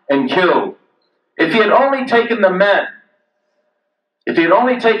down and killed. If he had only taken the men,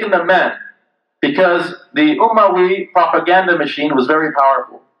 because the Umayyads propaganda machine was very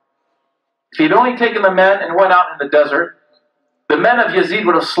powerful. If he'd only taken the men and went out in the desert, the men of Yazid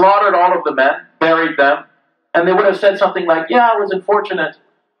would have slaughtered all of the men, buried them, and they would have said something like, yeah, it was unfortunate.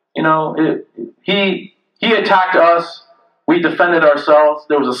 You know, he attacked us, we defended ourselves,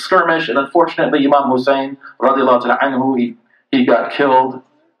 there was a skirmish, and unfortunately Imam Hussain, radiallahu ta'ala anhu, he got killed,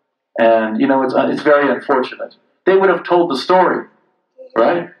 and you know, it's very unfortunate. They would have told the story,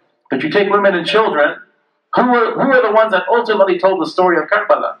 right? But you take women and children, who are the ones that ultimately told the story of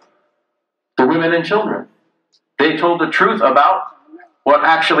Karbala? The women and children. They told the truth about what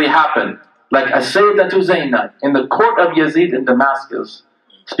actually happened. Like As-Sayyidatu Zainab in the court of Yazid in Damascus,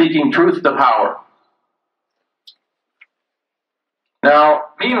 speaking truth to power. Now,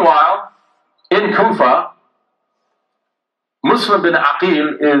 meanwhile, in Kufa, Muslim bin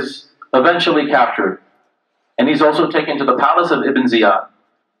Aqil is eventually captured. And he's also taken to the palace of Ibn Ziyad.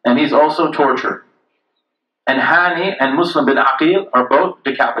 And he's also tortured. And Hani and Muslim bin Aqil are both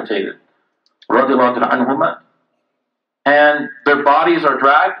decapitated. Radiallahu anhuma. And their bodies are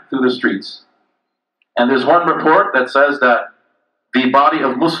dragged through the streets. And there's one report that says that the body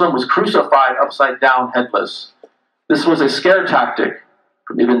of Muslim was crucified upside down, headless. This was a scare tactic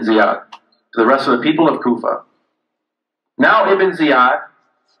from Ibn Ziyad to the rest of the people of Kufa. Now Ibn Ziyad,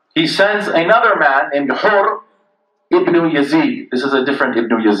 he sends another man named Hur ibn Yazid. This is a different Ibn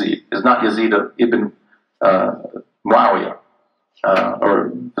Yazid. It's not Yazid ibn Muawiyah,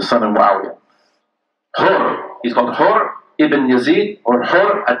 or the son of Muawiyah. Hur, he's called Hur ibn Yazid or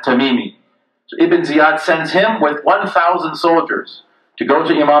Hur at-Tamimi. So Ibn Ziyad sends him with 1,000 soldiers to go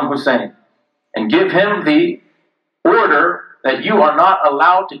to Imam Hussain and give him the order that you are not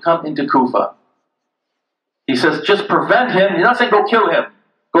allowed to come into Kufa. He says, just prevent him. He's not saying go kill him,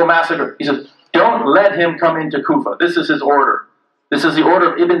 go massacre. He says, don't let him come into Kufa. This is his order. This is the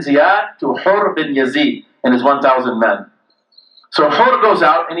order of Ibn Ziyad to Hur bin Yazid and his 1,000 men. So Hur goes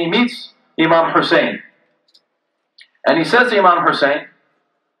out and he meets Imam Hussain. And he says to Imam Hussain,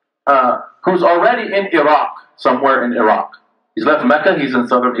 who's already in Iraq, somewhere in Iraq. He's left Mecca, he's in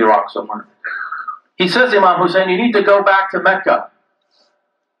southern Iraq somewhere. He says to Imam Hussain, you need to go back to Mecca.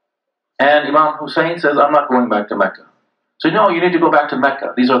 And Imam Hussain says, I'm not going back to Mecca. So no, you need to go back to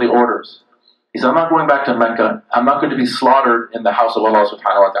Mecca. These are the orders. He says, I'm not going back to Mecca. I'm not going to be slaughtered in the house of Allah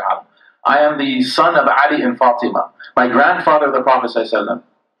subhanahu wa ta'ala. I am the son of Ali and Fatima, my grandfather, the Prophet ﷺ.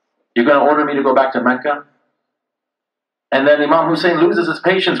 You're going to order me to go back to Mecca? And then Imam Hussain loses his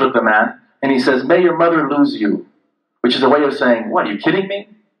patience with the man, and he says, may your mother lose you. Which is a way of saying, what, are you kidding me?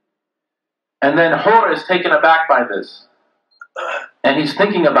 And then Hur is taken aback by this. And he's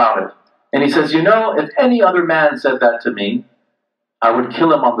thinking about it. And he says, you know, if any other man said that to me, I would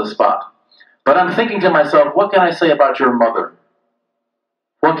kill him on the spot. But I'm thinking to myself, what can I say about your mother?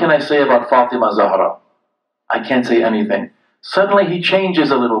 What can I say about Fatima Zahra? I can't say anything. Suddenly he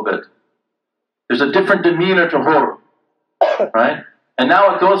changes a little bit. There's a different demeanor to Hur, right? And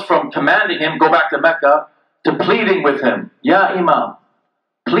now it goes from commanding him, go back to Mecca, to pleading with him. Ya Imam,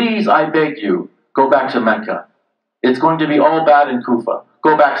 please, I beg you, go back to Mecca. It's going to be all bad in Kufa.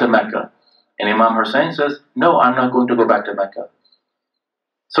 Go back to Mecca. And Imam Hussain says, no, I'm not going to go back to Mecca.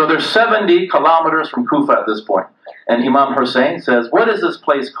 So there's 70 kilometers from Kufa at this point. And Imam Hussain says, what is this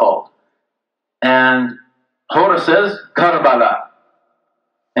place called? And Hur says, Karbala.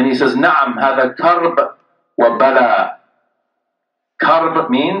 And he says, Na'am, hada karb wa bala. Karb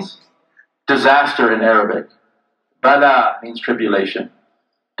means disaster in Arabic. Bala means tribulation.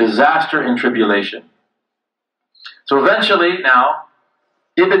 Disaster and tribulation. So eventually now,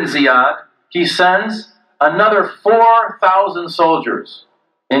 Ibn Ziyad, he sends another 4,000 soldiers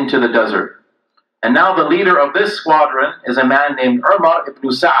into the desert. And now the leader of this squadron is a man named Umar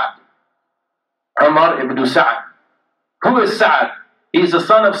ibn Sa'ad. Umar ibn Sa'ad. Who is Sa'ad? He's the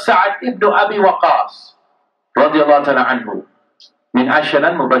son of Sa'ad ibn Abi Waqas, radiyallahu ta'ala anhu. Min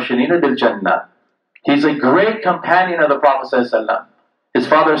asharan mubashirina bil Jannah. He's a great companion of the Prophet ﷺ. His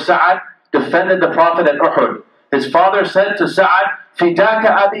father Sa'ad defended the Prophet at Uhud. His father said to Sa'ad, Fidaka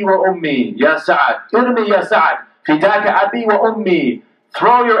abi wa ummi, ya Sa'ad. Irmi ya Sa'ad. Fidaka abi wa ummi.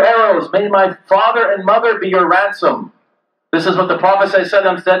 Throw your arrows, may my father and mother be your ransom. This is what the Prophet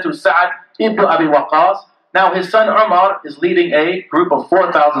ﷺ said to Sa'ad ibn Abi Waqqas. Now his son Umar is leading a group of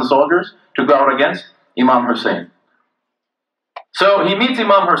 4,000 soldiers to go out against Imam Hussain. So he meets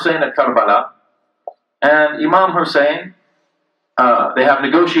Imam Hussain at Karbala, and Imam Hussain, they have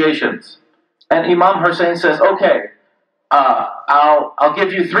negotiations. And Imam Hussain says, okay, I'll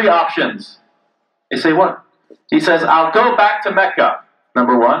give you 3 options. They say, what? He says, I'll go back to Mecca.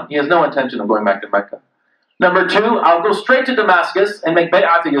 Number 1, he has no intention of going back to Mecca. Number 2, I'll go straight to Damascus and make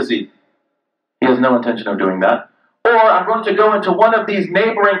bay'at to Yazid. He has no intention of doing that. Or I'm going to go into one of these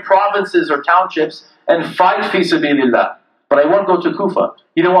neighboring provinces or townships and fight fi sabilillah. But I won't go to Kufa.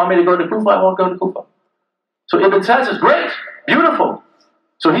 You don't want me to go to Kufa? I won't go to Kufa. So Ibn Sa'ad says, great, beautiful.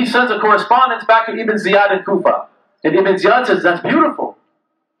 So he sends a correspondence back to Ibn Ziyad in Kufa. And Ibn Ziyad says, that's beautiful.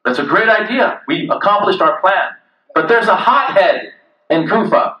 That's a great idea. We accomplished our plan. But there's a hothead in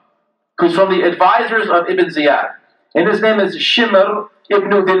Kufa who's from the advisors of Ibn Ziyad. And his name is Shimr ibn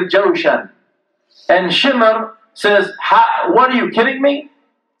Dhil Jawshan. And Shimr says, what are you kidding me?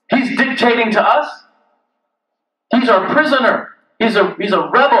 He's dictating to us. He's our prisoner. He's a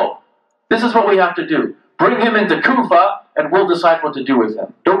rebel. This is what we have to do. Bring him into Kufa and we'll decide what to do with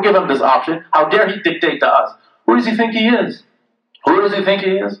him. Don't give him this option. How dare he dictate to us? Who does he think he is? Who does he think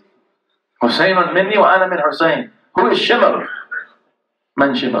he is? Husaynun minni wa ana min Husayn. Who is Shimr?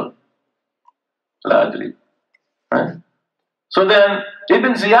 Man Shimr? La adri. Right? So then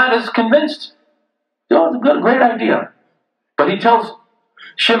Ibn Ziyad is convinced. Oh, it's a great idea. But he tells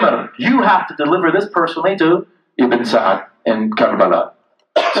Shimr, you have to deliver this personally to Ibn Sa'ad in Karbala.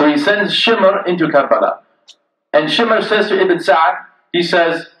 So he sends Shimr into Karbala. And Shimr says to Ibn Sa'ad, he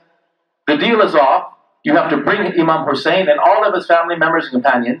says, the deal is off. You have to bring Imam Hussain and all of his family members and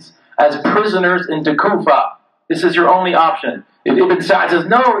companions as prisoners into Kufa. This is your only option. If Ibn Sa'ad says,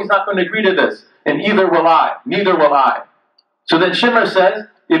 no, he's not going to agree to this, and either will I, neither will I. So then Shimr says,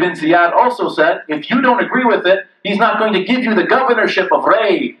 Ibn Ziyad also said, if you don't agree with it, he's not going to give you the governorship of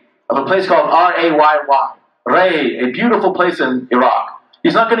Ray, of a place called R-A-Y-Y. Ray, a beautiful place in Iraq.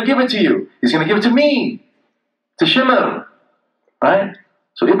 He's not going to give it to you. He's going to give it to me, to Shimr. Right?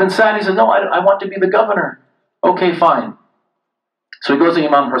 So Ibn Sa'ad, he says, no, I want to be the governor. Okay, fine. So he goes to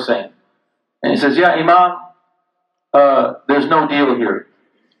Imam Hussain. And he says, yeah, Imam, there's no deal here.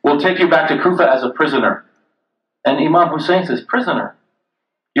 We'll take you back to Kufa as a prisoner. And Imam Hussain says, prisoner?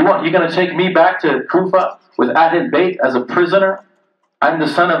 You're going to take me back to Kufa with al-Bayt as a prisoner? I'm the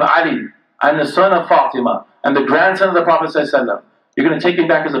son of Ali. I'm the son of Fatima. I'm the grandson of the Prophet ﷺ. You're going to take me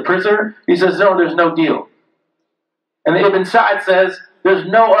back as a prisoner? He says, no, there's no deal. And Ibn Sa'ad says, there's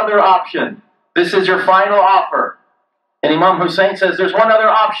no other option. This is your final offer. And Imam Hussain says, there's one other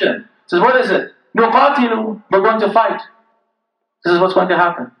option. He says, what is it? Nuqatilu, we're going to fight. This is what's going to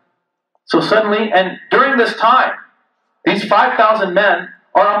happen. So suddenly, and during this time, these 5,000 men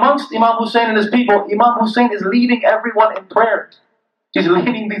are amongst Imam Hussain and his people. Imam Hussain is leading everyone in prayer. He's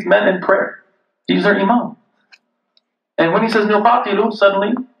leading these men in prayer. He's their Imam. And when he says Nuqatilu,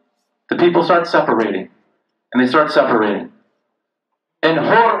 suddenly the people start separating. And they start separating. And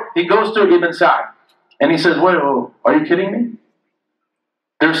Hur, he goes to Ibn Sa'ad. And he says, wait, are you kidding me?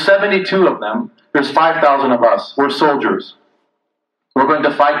 There's 72 of them. There's 5,000 of us. We're soldiers. We're going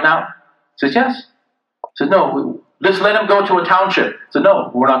to fight now? He says, yes. He says, no, just let him go to a township. He said,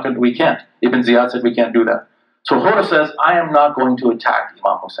 no, we can't. Ibn Ziyad said, we can't do that. So Hur says, I am not going to attack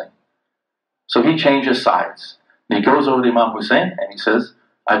Imam Hussain. So he changes sides. And he goes over to Imam Hussain and he says,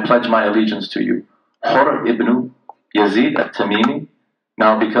 I pledge my allegiance to you. Hur ibn Yazid al-Tamimi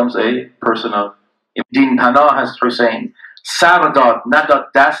now becomes a person of Din Pana has Hussain. Sardad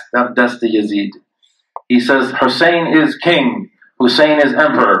nadat dast dar dast Yazid. He says Hussain is king, Hussain is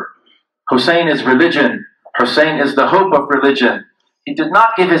emperor, Hussain is religion, Hussain is the hope of religion. He did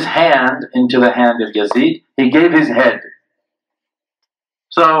not give his hand into the hand of Yazid, he gave his head.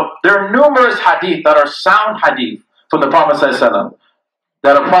 So there are numerous hadith that are sound hadith from the Prophet ﷺ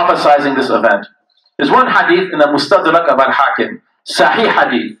that are prophesizing this event. There's one hadith in the Mustadrak of al-Hakim, Sahih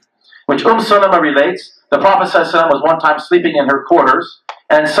hadith, which Salama relates. The Prophet ﷺ was one time sleeping in her quarters,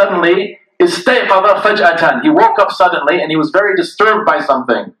 and suddenly, istayqadha faj'atan, he woke up suddenly and he was very disturbed by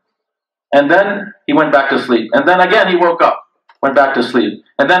something. And then he went back to sleep. And then again he woke up, went back to sleep.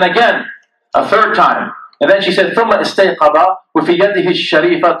 And then again, a third time. And then she said, ثُمَّ اسْتَيْقَظَ وَفِي يَدِهِ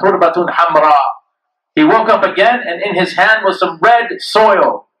الشَّرِيفَةِ تُرْبَةٌ حَمْرَاء. He woke up again and in his hand was some red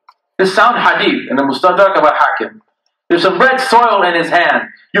soil. This sound hadith in the Mustadrak of al-Hakim. There's some red soil in his hand.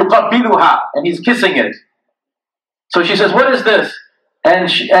 يُقَبِّلُهَا, and he's kissing it. So she says, what is this? And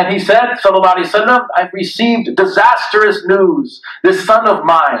he said, sallallahu alaihi wasallam, I've received disastrous news. This son of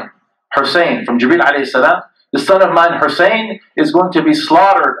mine, Hussain, from Jibril alayhi salam, the son of mine, Hussain, is going to be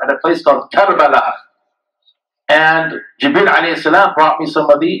slaughtered at a place called Karbala. And Jibril alayhi salam brought me some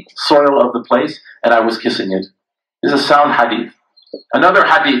of the soil of the place, and I was kissing it. This is a sound hadith. Another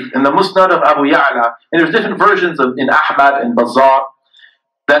hadith in the Musnad of Abu Ya'la, and there's different versions in Ahmad and Bazar,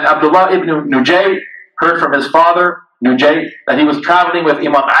 that Abdullah ibn Nujay heard from his father, Nujay, that he was traveling with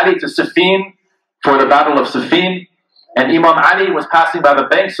Imam Ali to Siffin for the Battle of Siffin, and Imam Ali was passing by the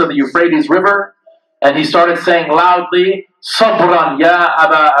banks of the Euphrates River, and he started saying loudly, Sabran ya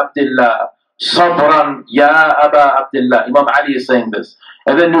Aba Abdullah, Sabran ya Aba Abdullah. Imam Ali is saying this.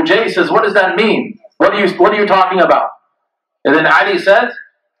 And then Nujay says, what does that mean? What are you talking about? And then Ali says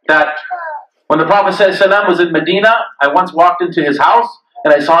that when the Prophet ﷺ was in Medina, I once walked into his house,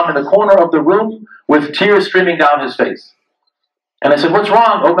 and I saw him in the corner of the room with tears streaming down his face. And I said, what's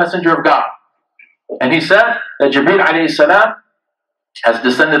wrong, O Messenger of God? And he said that Jibril alayhi salam has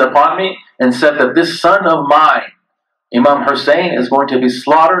descended upon me and said that this son of mine, Imam Hussain, is going to be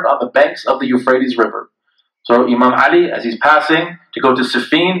slaughtered on the banks of the Euphrates River. So Imam Ali, as he's passing to go to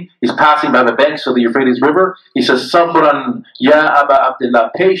Siffin, he's passing by the banks of the Euphrates River. He says, Sabran ya Aba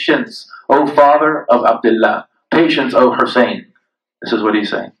Abdullah, patience, O father of Abdullah, patience, O Hussain. This is what he's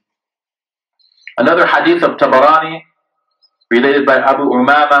saying. Another hadith of Tabarani, related by Abu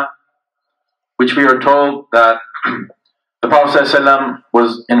Umama, which we are told that the Prophet ﷺ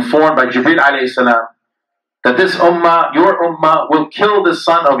was informed by Jibril alayhi salam that this ummah, your ummah, will kill this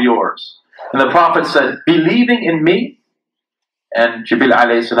son of yours. And the Prophet said, believing in me? And Jibril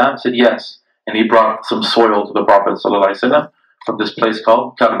alayhi salam said, yes. And he brought some soil to the Prophet ﷺ from this place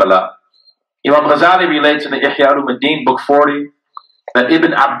called Karbala. Imam Ghazali relates in the Ihya al-Din, book 40, that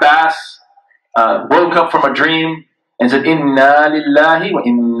Ibn Abbas woke up from a dream and said, Inna lillahi wa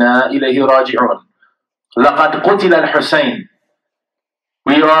inna ilayhi raji'un. Laqad qutila al-Hussain.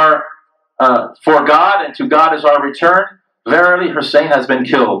 We are for God, and to God is our return. Verily, Hussain has been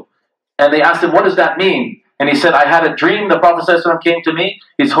killed. And they asked him, what does that mean? And he said, I had a dream. The Prophet ﷺ came to me.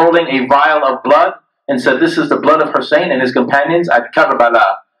 He's holding a vial of blood and said, this is the blood of Hussain and his companions at Karbala.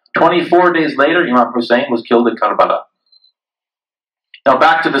 24 days later, Imam Hussain was killed at Karbala. Now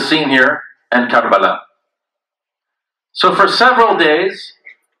back to the scene here and Karbala. So for several days,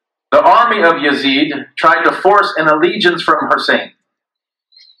 the army of Yazid tried to force an allegiance from Hussain.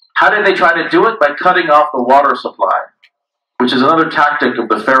 How did they try to do it? By cutting off the water supply, which is another tactic of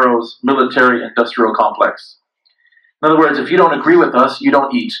the Pharaoh's military-industrial complex. In other words, if you don't agree with us, you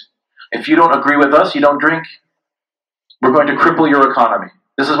don't eat. If you don't agree with us, you don't drink. We're going to cripple your economy.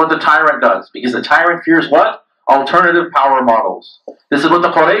 This is what the tyrant does, because the tyrant fears what? Alternative power models. This is what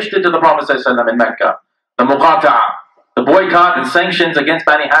the Quraysh did to the Prophet ﷺ in Mecca. The muqata'a, the boycott and sanctions against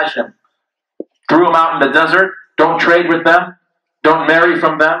Bani Hashim. Threw them out in the desert. Don't trade with them. Don't marry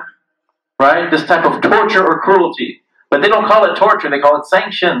from them. Right? This type of torture or cruelty. But they don't call it torture, they call it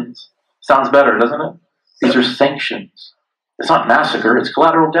sanctions. Sounds better, doesn't it? These are sanctions. It's not massacre, it's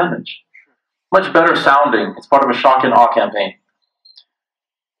collateral damage. Much better sounding. It's part of a shock and awe campaign.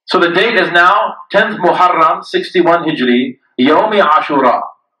 So the date is now 10th Muharram, 61 Hijri, Yomi Ashura.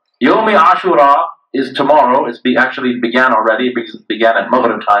 Yomi Ashura is tomorrow. It actually began already, because it began at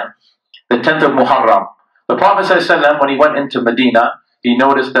Maghrib time. The 10th of Muharram. The Prophet ﷺ, when he went into Medina, he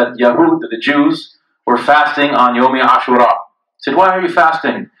noticed that Yahud, the Jews, were fasting on Yomi Ashura. He said, why are you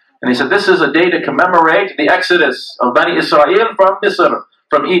fasting? And he said, this is a day to commemorate the exodus of Bani Israel from Misr,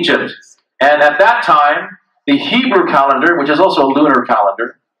 from Egypt. And at that time, the Hebrew calendar, which is also a lunar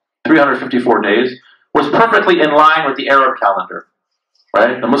calendar, 354 days, was perfectly in line with the Arab calendar,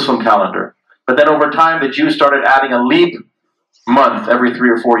 right? The Muslim calendar. But then over time, the Jews started adding a leap month every 3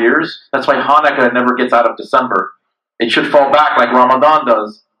 or 4 years. That's why Hanukkah never gets out of December. It should fall back like Ramadan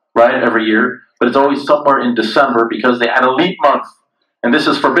does, right, every year. But it's always somewhere in December because they add a leap month. And this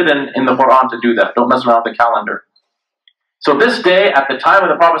is forbidden in the Quran to do that. Don't mess around with the calendar. So this day, at the time of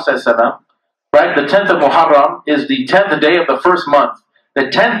the Prophet ﷺ, right, the 10th of Muharram is the 10th day of the first month. The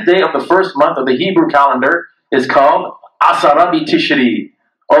 10th day of the first month of the Hebrew calendar is called Asara bi Tishri,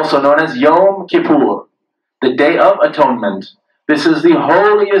 also known as Yom Kippur, the Day of Atonement. This is the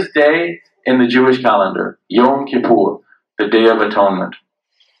holiest day in the Jewish calendar, Yom Kippur, the Day of Atonement.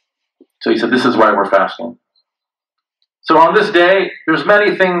 So he said, this is why we're fasting. So on this day, there's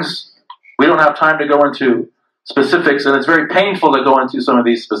many things we don't have time to go into specifics, and it's very painful to go into some of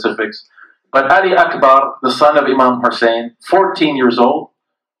these specifics. But Ali Akbar, the son of Imam Hussain, 14 years old,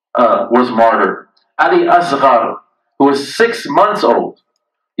 was martyred. Ali Asghar, who was 6 months old,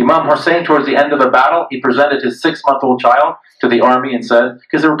 Imam Hussain, towards the end of the battle, he presented his 6-month-old child to the army and said,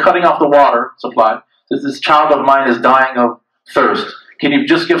 because they were cutting off the water supply, this child of mine is dying of thirst. Can you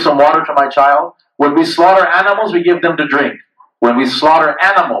just give some water to my child? When we slaughter animals, we give them to drink. When we slaughter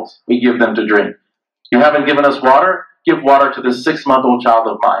animals, we give them to drink. You haven't given us water? Give water to this 6-month-old child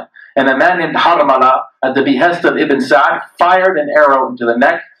of mine. And a man named Harmala, at the behest of Ibn Sa'd, fired an arrow into the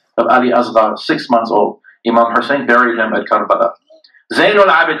neck of Ali Asghar, 6 months old. Imam Hussain buried him at Karbala. Zainul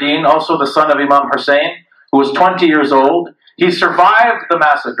Abidin, also the son of Imam Hussain, who was 20 years old, he survived the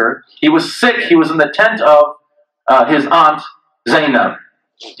massacre. He was sick. He was in the tent of his aunt, Zainab.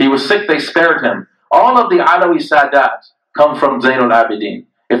 He was sick. They spared him. All of the Alawi Sadat come from Zainul Abidin.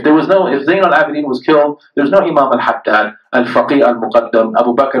 If Zainul Abidin was killed, there's no Imam al-Haddad, al-Faqih al-Muqaddam,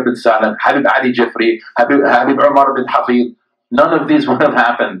 Abu Bakr bin Salam, Habib Ali Jafri, Habib Umar bin Hafid. None of these would have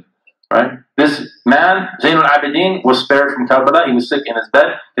happened, right? This man, Zainul Abidin, was spared from Karbala. He was sick in his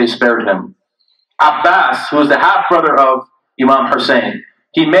bed. They spared him. Abbas, who was the half-brother of Imam Hussain,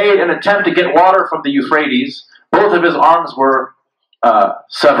 he made an attempt to get water from the Euphrates. Both of his arms were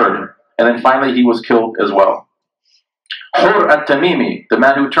severed. And then finally he was killed as well. Hur at-Tamimi, the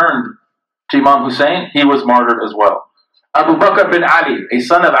man who turned to Imam Hussain, he was martyred as well. Abu Bakr bin Ali, a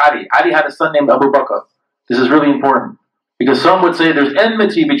son of Ali. Ali had a son named Abu Bakr. This is really important, because some would say there's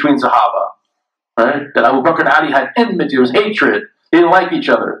enmity between Sahaba, right? That Abu Bakr and Ali had enmity, there was hatred. They didn't like each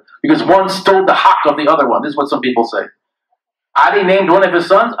other, because one stole the haqq of the other one. This is what some people say. Ali named one of his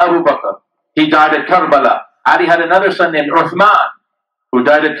sons Abu Bakr. He died at Karbala. Ali had another son named Uthman, who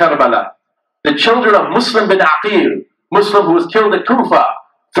died at Karbala. The children of Muslim bin Aqil, Muslim who was killed at Kufa,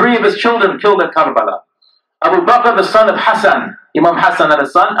 3 of his children killed at Karbala. Abu Bakr, the son of Hassan, Imam Hassan had a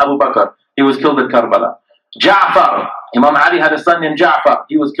son, Abu Bakr, he was killed at Karbala. Ja'far, Imam Ali had a son named Ja'far,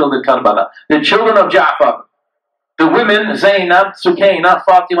 he was killed at Karbala. The children of Ja'far, the women, Zainab, Sukaina,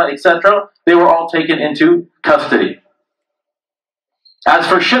 Fatima, etc., they were all taken into custody. As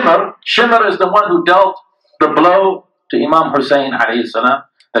for Shimr, Shimr is the one who dealt the blow to Imam Hussain alayhi salam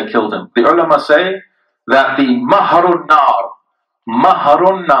that killed him. The ulama say that the maharun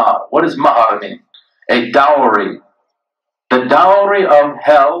nar, what does mahar mean? A dowry. The dowry of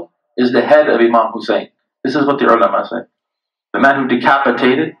hell is the head of Imam Hussain. This is what the ulama say. The man who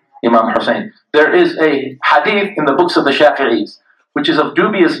decapitated Imam Hussain. There is a hadith in the books of the Shafi'is, which is of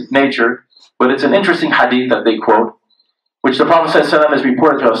dubious nature, but it's an interesting hadith that they quote, which the Prophet ﷺ has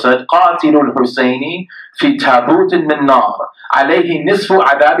reported to us, said, قَاتِلُ الْحُسَيْنِ فِي تَابُوتٍ مِّن نَارٍ عَلَيْهِ نِصْفُ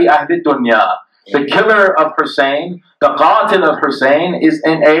عَذَابِ أَهْلِ الدُّنْيَا. The killer of Hussein, the qatil of Hussein, is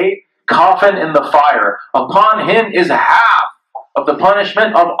in a coffin in the fire. Upon him is half of the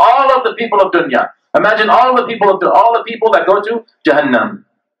punishment of all of the people of dunya. Imagine all the people that go to Jahannam.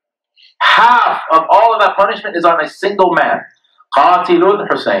 Half of all of that punishment is on a single man. Qatilul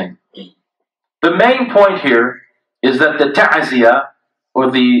Hussein. The main point here is that the ta'ziyah,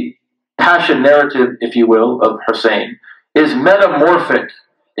 or the passion narrative, if you will, of Hussein, is metamorphic.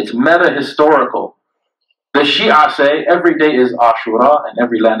 It's meta-historical. The Shia say every day is Ashura and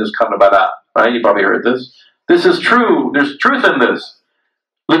every land is Karbala. Right? You probably heard this. This is true. There's truth in this.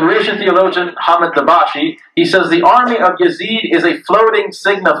 Liberation theologian Hamid Dabashi, he says the army of Yazid is a floating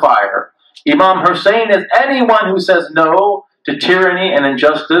signifier. Imam Hussein is anyone who says no to tyranny and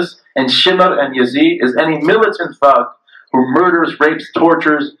injustice, and Shimr and Yazid is any militant thug who murders, rapes,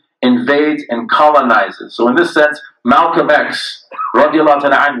 tortures, invades, and colonizes. So in this sense, Malcolm X, radiallahu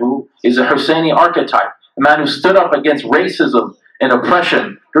ta'ala anhu, is a Husseini archetype, a man who stood up against racism and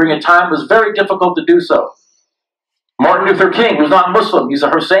oppression during a time it was very difficult to do so. Martin Luther King, who's not Muslim, he's a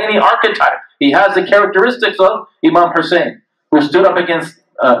Husseini archetype. He has the characteristics of Imam Hussain, who stood up against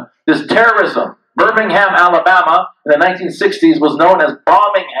this terrorism. Birmingham, Alabama, in the 1960s was known as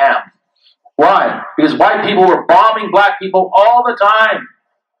Bombingham. Why? Because white people were bombing black people all the time.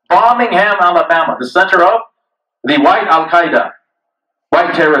 Bombingham, Alabama, the center of the white Al-Qaeda,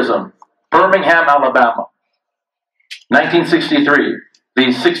 white terrorism. Birmingham, Alabama. 1963, the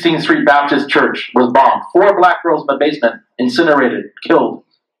 16th Street Baptist Church was bombed. 4 black girls in the basement, incinerated, killed.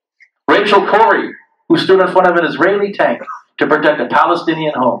 Rachel Corrie, who stood in front of an Israeli tank to protect a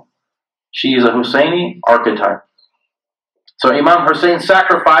Palestinian home. She is a Husseini archetype. So Imam Hussain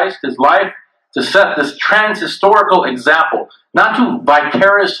sacrificed his life to set this trans-historical example, not to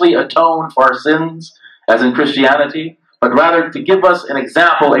vicariously atone for our sins, as in Christianity, but rather to give us an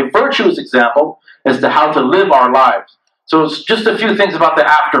example, a virtuous example, as to how to live our lives. So it's just a few things about the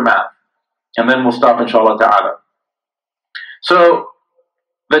aftermath, and then we'll stop, inshallah ta'ala. So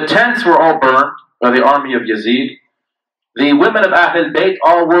the tents were all burned by the army of Yazid. The women of al-Bayt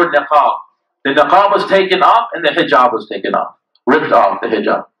all wore niqab. The niqab was taken off and the hijab was taken off, ripped off the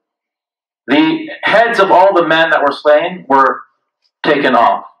hijab. The heads of all the men that were slain were taken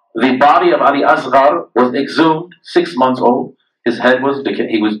off. The body of Ali Asghar was exhumed, 6 months old. His head was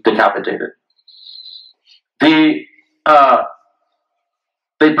he was decapitated. They put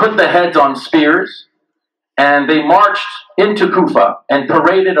the heads on spears and they marched into Kufa and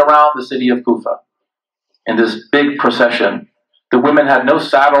paraded around the city of Kufa in this big procession. The women had no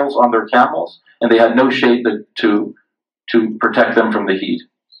saddles on their camels and they had no shade to protect them from the heat.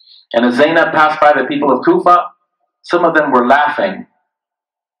 And as Zainab passed by the people of Kufa, some of them were laughing.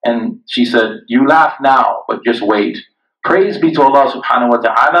 And she said, "You laugh now, but just wait. Praise be to Allah subhanahu wa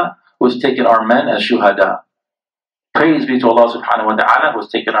ta'ala who has taken our men as shuhada." Praise be to Allah subhanahu wa ta'ala who has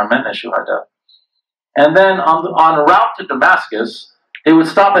taken our men as shuhada. And then on route to Damascus, they would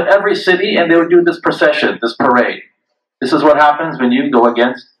stop at every city and they would do this procession, this parade. This is what happens when you go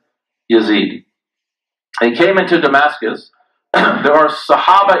against Yazid. They came into Damascus. There are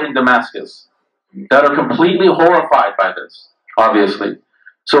Sahaba in Damascus that are completely horrified by this, obviously.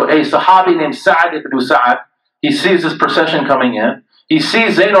 So a Sahabi named Sa'ad ibn Sa'ad, he sees this procession coming in. He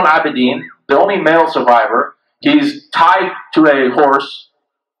sees Zayn al-Abidin, the only male survivor. He's tied to a horse.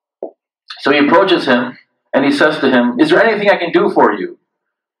 So he approaches him and he says to him, "Is there anything I can do for you?"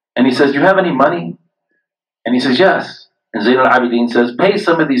 And he says, "Do you have any money?" And he says, "Yes." And Zayn al-Abidin says, "Pay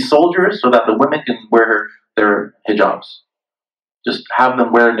some of these soldiers so that the women can wear their hijabs. Just have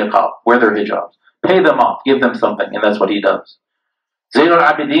them wear niqab, wear their hijabs. Pay them off, give them something." And that's what he does. Zayn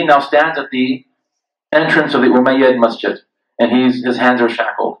al-Abidin now stands at the entrance of the Umayyad Masjid, and his hands are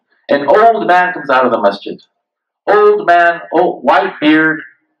shackled. An old man comes out of the masjid. Old man, white beard.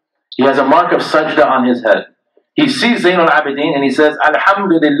 He has a mark of sajda on his head. He sees Zayn al-Abidin and he says,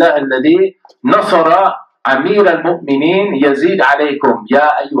 "Alhamdulillah alladhi nasara amir al-mu'minin yazid alaykum ya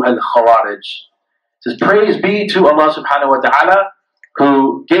ayyuha al-khawarij." Says, "Praise be to Allah subhanahu wa ta'ala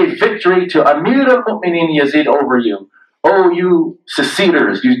who gave victory to Amir al-Mu'minin Yazid over you. Oh, you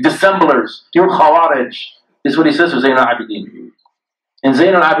seceders, you dissemblers, you Khawarij." This is what he says to Zayn al-Abidin. And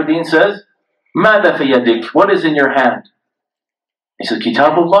Zayn al-Abidin says, "Mada fi yadik?" What is in your hand? He says,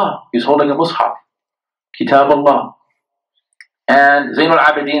 "Kitabullah." He's holding a mushaf. Kitabullah. And Zayn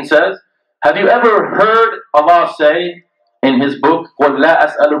al-Abidin says, "Have you ever heard Allah say in his book, قُلْ لَا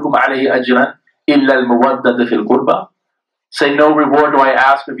أَسْأَلُكُمْ عَلَيْهِ أَجْرًا إِلَّا الْمُوَدَّةَ فِي الْقُرْبَةِ?" Say, "No reward do I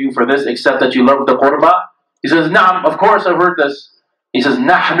ask of you for this except that you love the qurba?" He says, "Na'am, of course I've heard this." He says,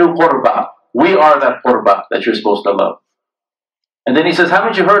 "Nahnu qurba." We are that qurba that you're supposed to love. And then he says,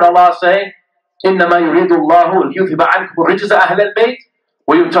 "Haven't you heard Allah say, إِنَّمَا يُرِيدُ اللَّهُ لِيُذْهِبَ عَنْكُمُ الرِّجْزَ أَهْلَ الْبَيْتِ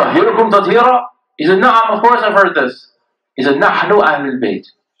وَيُطَهِّرُكُمْ تَطْهِيرًا?" He says, "Na'am, of course I've heard this." He says, "Nahnu أهل البيت."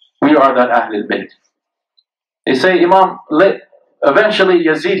 We are that Ahl al-Bayt. They say, eventually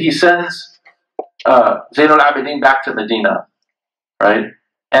Yazid, he sends Zayn al-Abidin back to Medina, right?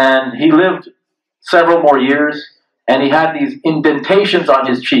 And he lived several more years, and he had these indentations on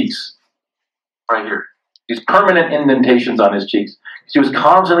his cheeks, right here. These permanent indentations on his cheeks. He was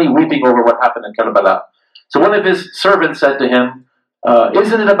constantly weeping over what happened in Karbala. So one of his servants said to him,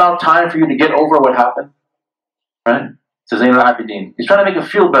 "Isn't it about time for you to get over what happened?" Right? Says Zayn al-Abidin. He's trying to make him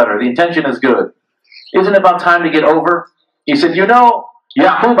feel better. The intention is good. "Isn't it about time to get over?" He said, "You know,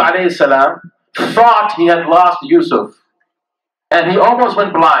 Yaqub alayhi salam thought he had lost Yusuf. And he almost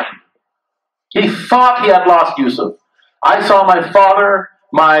went blind. He thought he had lost Yusuf. I saw my father,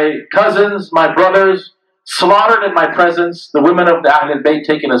 my cousins, my brothers slaughtered in my presence, the women of the Ahl al-Bayt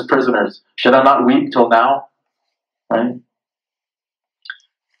taken as prisoners. Should I not weep till now?" Right?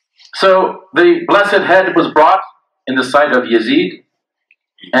 So the blessed head was brought in the sight of Yazid,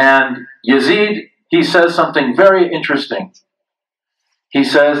 and Yazid, he says something very interesting. He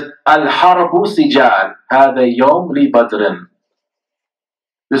says, Al-Harbu Sijal, Hada Yom Li Badrin.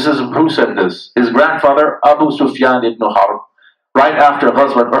 This is who said this? His grandfather, Abu Sufyan ibn Harb. Right after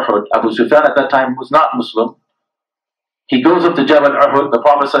Ghazwat Uhud, Abu Sufyan at that time was not Muslim. He goes up to Jabal Uhud, the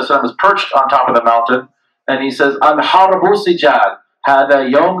Prophet ﷺ is perched on top of the mountain, and he says, Al-Harbu Sijal, Hada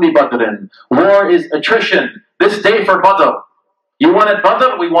Yom Li Badrin. War is attrition, this day for Badr. You wanted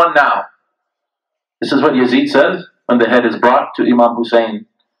Badr, we won now. This is what Yazid says when the head is brought to Imam Hussain.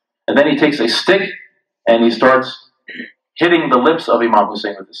 And then he takes a stick and he starts hitting the lips of Imam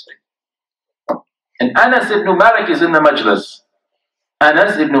Hussain with the stick. And Anas ibn Malik is in the majlis.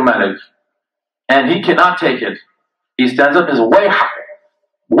 Anas ibn Malik. And he cannot take it. He stands up and says, Wayha,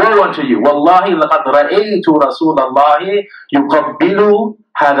 woe unto you. Wallahi laqad ra'aytu Rasulallahi yuqabbilu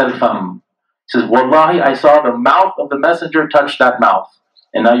hadha al-fam. He says, Wallahi, I saw the mouth of the messenger touch that mouth.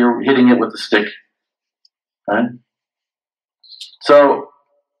 And now you're hitting it with the stick. Right? So,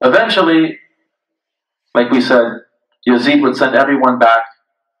 eventually, like we said, Yazid would send everyone back.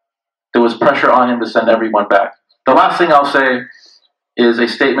 There was pressure on him to send everyone back. The last thing I'll say is a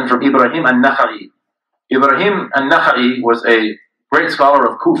statement from Ibrahim al-Nakhai. Ibrahim al-Nakhai was a great scholar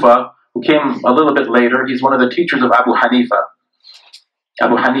of Kufa who came a little bit later. He's one of the teachers of Abu Hanifa.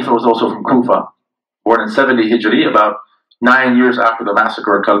 Abu Hanifa was also from Kufa, born in 70 Hijri, about 9 years after the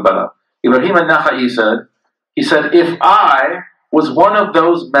massacre of Karbala. Ibrahim al-Nakhai said, if I was one of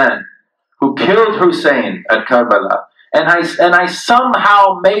those men who killed Hussein at Karbala, and I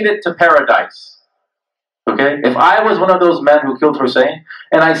somehow made it to paradise, okay? If I was one of those men who killed Hussein,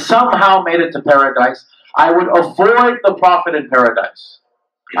 and I somehow made it to paradise, I would avoid the Prophet in paradise.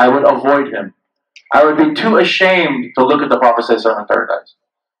 I would avoid him. I would be too ashamed to look at the Prophet in paradise.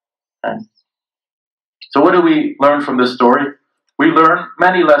 Okay? So what do we learn from this story? We learn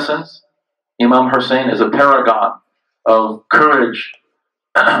many lessons. Imam Hussain is a paragon of courage,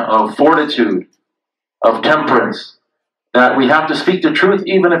 of fortitude, of temperance, that we have to speak the truth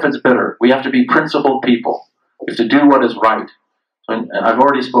even if it's bitter. We have to be principled people. We have to do what is right. So, I've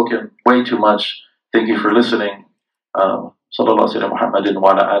already spoken way too much. Thank you for listening. Sallallahu alaihi Muhammadin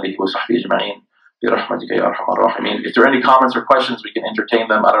wa ala alihi wa sahbihi ajma'in. Bi rahmatika ya arhamar rahimin. If there are any comments or questions, we can entertain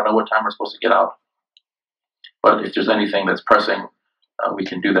them. I don't know what time we're supposed to get out. But if there's anything that's pressing, we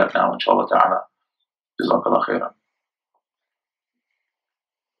can do that now, inshallah ta'ala. Jazakallah khairan.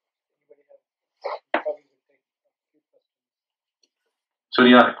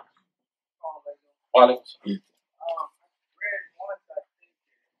 Sudiyani. Wa alaikum salam.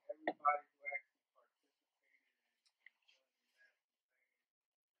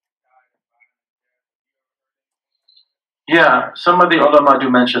 Yeah, some of the ulama do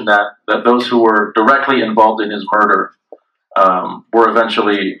mention that those who were directly involved in his murder were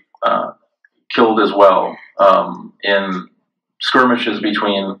eventually killed as well in skirmishes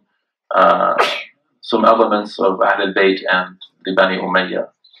between some elements of al-Bayt and the Bani Umayyah.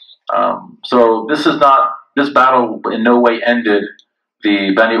 So this battle in no way ended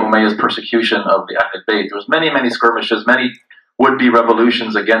the Bani Umayyah's persecution of the al-Bayt. There was many skirmishes, many would-be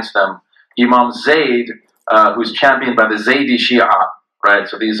revolutions against them. Imam Zayd, who's championed by the Zaydi Shia, right?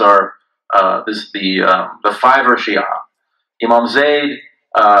 So these are the Fiver Shia. Imam Zayd,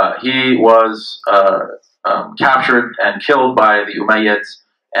 he was captured and killed by the Umayyads,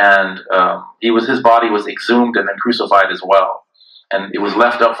 and his body was exhumed and then crucified as well, and it was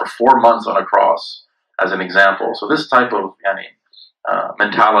left up for 4 months on a cross as an example. So this type of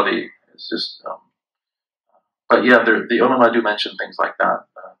mentality is just. But yeah, the ulama do mention things like that.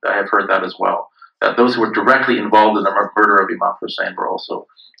 I have heard that as well. That those who were directly involved in the murder of Imam Hussain were also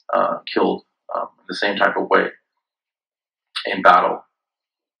killed in the same type of way in battle.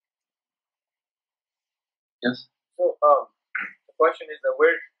 Yes? So the question is that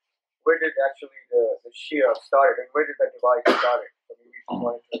where did actually the Shia start, and where did that divide start?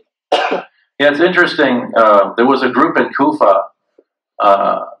 Yeah, it's interesting. There was a group in Kufa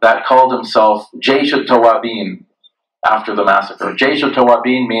that called himself Jaysh al-Tawabin after the massacre. Jaysh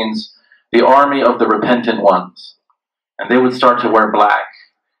al-Tawabin means the army of the repentant ones. And they would start to wear black,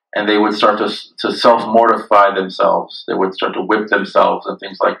 and they would start to self-mortify themselves. They would start to whip themselves and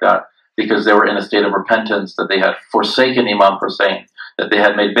things like that, because they were in a state of repentance, that they had forsaken Imam Hussain, that they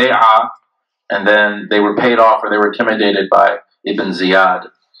had made bay'ah, and then they were paid off or they were intimidated by Ibn Ziyad.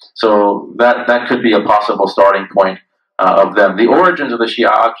 So that could be a possible starting point of them. The origins of the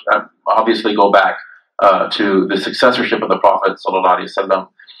Shia obviously go back to the successorship of the Prophet ﷺ.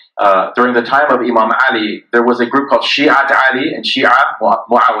 During the time of Imam Ali, there was a group called Shi'at Ali and Shi'at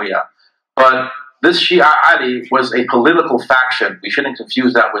Muawiyah. But this Shia Ali was a political faction. We shouldn't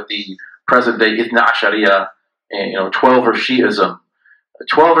confuse that with the present-day Ithna Ashariya, 12er Shi'ism.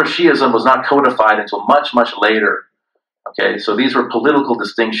 12er Shi'ism was not codified until much, much later. Okay, so these were political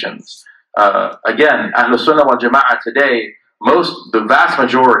distinctions. Again, Ahlul Sunnah wal Jama'ah today, the vast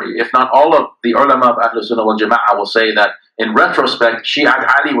majority, if not all of the ulama of Ahlul Sunnah wal Jama'ah will say that in retrospect, Shi'at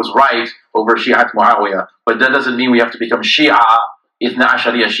Ali was right over Shi'at Muawiyah, but that doesn't mean we have to become Shia, Ithna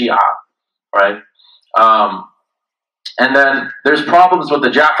Ashariya Shia, right? And then there's problems with the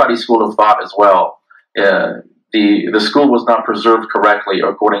Ja'fari school of thought as well. The school was not preserved correctly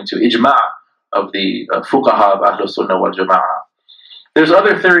according to ijma' of the fuqaha of Ahlul Sunnah wal Jama'ah. There's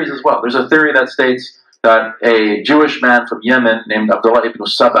other theories as well. There's a theory that states that a Jewish man from Yemen named Abdullah ibn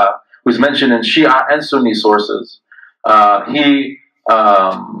Saba, who's mentioned in Shia and Sunni sources, he,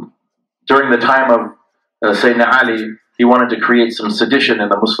 during the time of Sayyidina Ali, he wanted to create some sedition in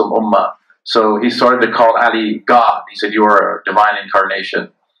the Muslim Ummah. So he started to call Ali God. He said, "You are a divine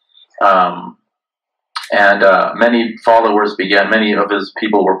incarnation." Many followers many of his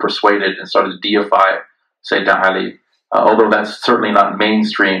people were persuaded and started to deify Sayyidina Ali, although that's certainly not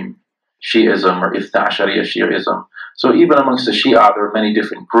mainstream Shi'ism or Ithna Ashariya Shi'ism. So even amongst the Shia, there are many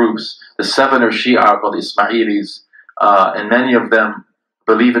different groups. The 7er Shia called Ismailis, and many of them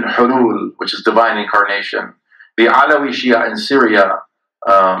believe in Hulul, which is divine incarnation. The Alawi Shia in Syria,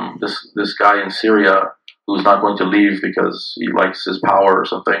 this guy in Syria who's not going to leave because he likes his power or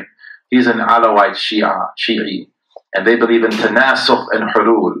something, he's an Alawite Shi'i, and they believe in Tanasukh and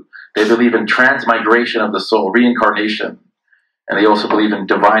Hulul. They believe in transmigration of the soul, reincarnation, and they also believe in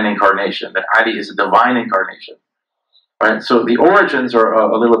divine incarnation, that Ali is a divine incarnation. Right? So the origins are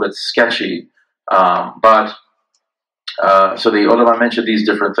a little bit sketchy, but so the ulama mentioned these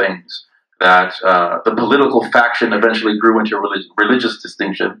different things, that the political faction eventually grew into religious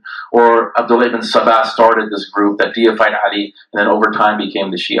distinction, or Abdullah ibn Sabah started this group that deified Ali and then over time became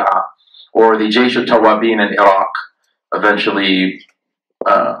the Shia, or the Jaysh al-Tawabin in Iraq eventually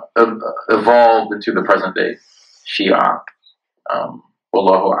evolved into the present day Shia.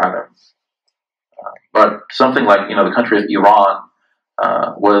 Wallahu a'lam. But something like, the country of Iran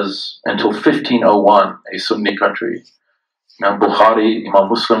was until 1501 a Sunni country. Imam Bukhari, Imam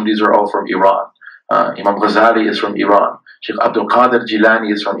Muslim, these are all from Iran. Imam Ghazali is from Iran. Sheikh Abdul Qadir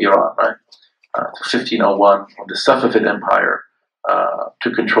Jilani is from Iran, right? 1501, when the Safavid Empire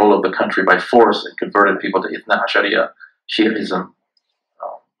took control of the country by force and converted people to Ithna Ashariya Shi'ism.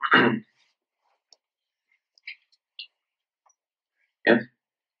 Yes?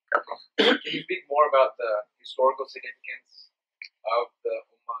 Can you speak more about the historical significance of the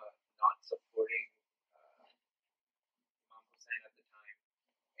Ummah not supporting Imam Hussain at the time,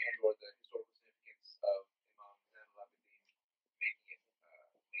 and or the historical significance of Imam Hussain making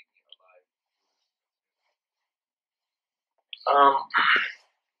it alive?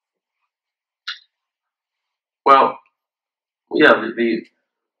 Well, yeah, the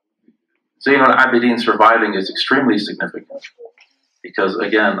Zayn al-Abidin surviving is extremely significant, because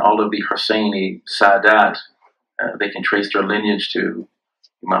again, all of the Hussaini Sadat, they can trace their lineage to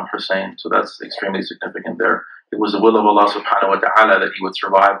Imam Hussain, so that's extremely significant there. It was the will of Allah subhanahu wa ta'ala that he would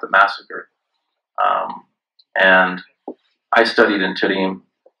survive the massacre. And I studied in Tarim,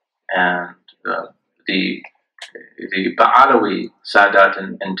 and the Ba'alawi Sadat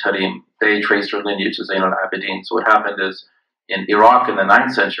in Tarim, they traced their lineage to Zayn al-Abidin. So what happened is, in Iraq in the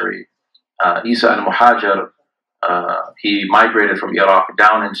 9th century, Isa al-Muhajir, he migrated from Iraq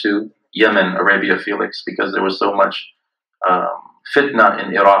down into Yemen, Arabia Felix, because there was so much fitna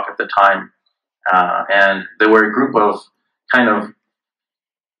in Iraq at the time. And there were a group of kind of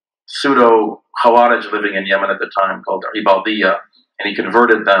pseudo-Khawarij living in Yemen at the time called Ibadiyya, and he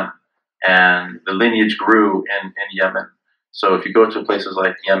converted them, and the lineage grew in Yemen. So if you go to places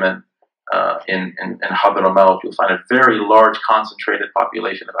like Yemen, in Hadramaut, you'll find a very large concentrated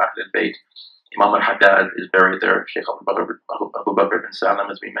population of Ahlul Bayt. Imam al-Haddad is buried there, Sheikh Abu Bakr bin Salam,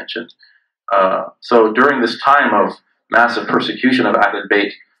 as we mentioned. So during this time of massive persecution of Ahlul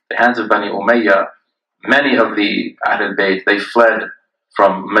Bayt, the hands of Bani Umayyah, many of the Ahlul Bayt, they fled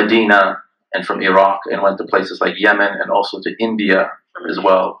from Medina and from Iraq and went to places like Yemen and also to India as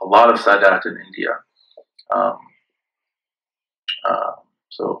well. A lot of Sadat in India.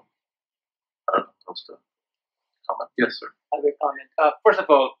 So, I don't know what's the comment. Yes, sir. I have a comment. First of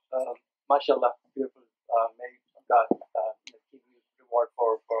all, mashallah, beautiful. May God give you reward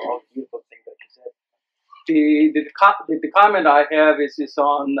for all the beautiful things that you said. The comment I have is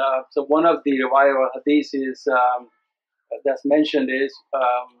on so one of the riwayah or hadith is that's mentioned is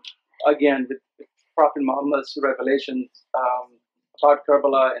again with Prophet Muhammad's revelations about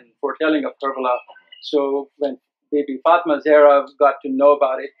Karbala and foretelling of Karbala. So when baby Fatma Zahra got to know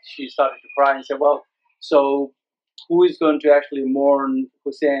about it, she started to cry and said, well, so who is going to actually mourn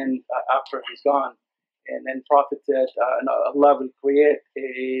Hussein after he's gone? And then Prophet said, Allah will create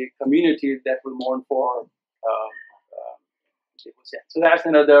a community that will mourn for Hussein. So that's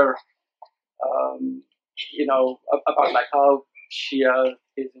another, about like how Shiaism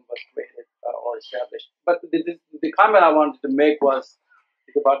was created or established. But the comment I wanted to make was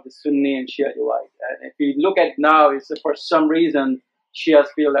about the Sunni and Shia divide. And if you look at now, it's for some reason Shias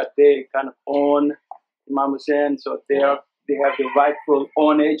feel that they kind of own Imam Hussein, so they have the rightful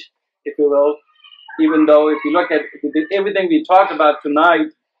ownage, if you will. Even though if you look at everything we talked about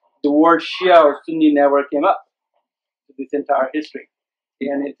tonight, the word Shia or Sunni never came up to this entire history.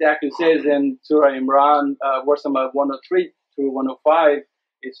 And it actually says in Surah Imran, verse number 103 through 105,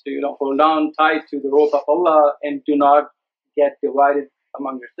 is to hold on tight to the rope of Allah and do not get divided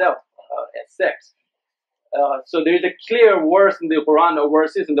among yourselves as sects. So there is a clear verse in the Quran, or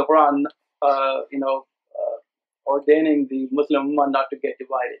verses in the Quran, ordaining the Muslim Ummah not to get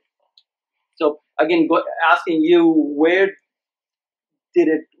divided. So again, asking you, where did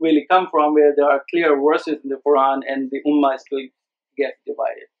it really come from, where there are clear verses in the Quran and the Ummah still gets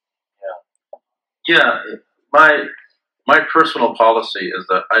divided? Yeah. My personal policy is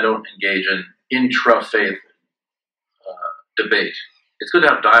that I don't engage in intra-faith debate. It's good to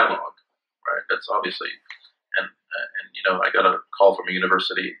have dialogue, right? That's obviously, and I got a call from a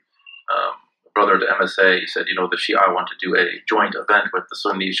university, a brother at the MSA. He said, the Shia want to do a joint event with the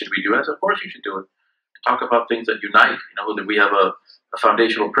Sunnis. Should we do it? I said, of course you should do it. Talk about things that unite. That we have a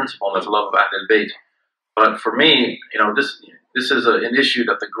foundational principle, and that's the love of al-Bayt. But for me, this is an issue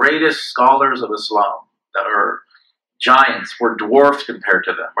that the greatest scholars of Islam, that are giants, were dwarfed compared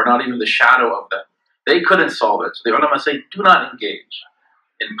to them. We're not even the shadow of them. They couldn't solve it. So the ulama say, do not engage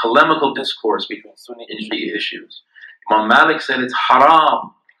in polemical discourse between Sunni and Shia issues. Imam Malik said it's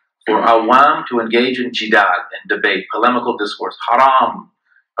haram for awam to engage in jidal and debate, polemical discourse, haram,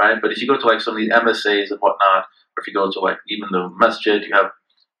 right? But if you go to some of these MSAs and whatnot, or if you go to even the masjid, you have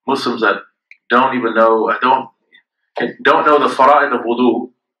Muslims that don't even know, don't know the fara'id of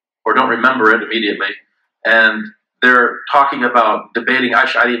wudu, or don't remember it immediately, and they're talking about debating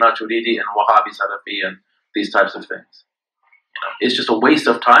Ash'ari, Maturidi, and Wahhabi, Salafi, and these types of things. It's just a waste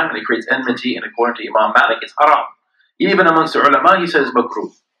of time, and it creates enmity, and according to Imam Malik, it's haram. Even amongst the ulama, he says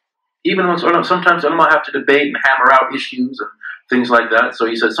makruh. Even amongst ulama, sometimes ulama have to debate and hammer out issues and things like that. So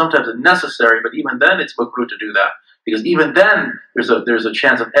he says sometimes it's necessary, but even then it's makruh to do that, because even then there's a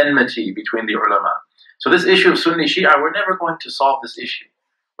chance of enmity between the ulama. So this issue of Sunni Shia, we're never going to solve this issue.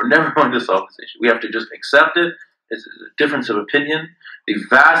 We're never going to solve this issue. We have to just accept it. It's a difference of opinion. The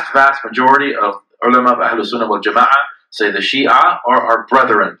vast, vast majority of ulama of Ahlul Sunnah wal Jama'ah say the Shia are our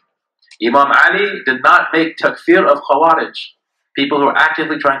brethren. Imam Ali did not make takfir of Khawarij, people who are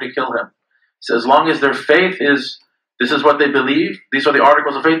actively trying to kill him. He says, as long as their faith is, this is what they believe, these are the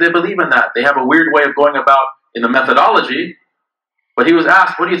articles of faith, they believe in that. They have a weird way of going about in the methodology, but he was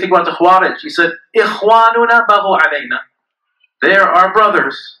asked, what do you think about the Khawarij? He said, Ikhwanuna baghu alayna. They are our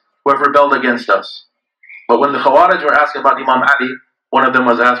brothers who have rebelled against us. But when the Khawarij were asked about Imam Ali, one of them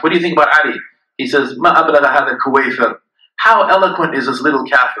was asked, what do you think about Ali? He says, Ma ablagha hadha kuwayfir. How eloquent is this little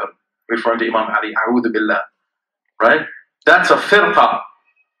kafir? Referring to Imam Ali, a'udhu billah. Right? That's a firqa.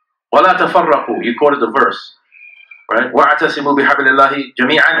 وَلَا تَفَرَّقُوا. You quoted the verse. Right? وَاعْتَسِمُوا بِحَبْلِ اللَّهِ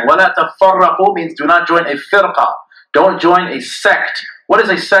جَمِيعًا وَلَا تَفَرَّقُوا means do not join a firqa. Don't join a sect. What is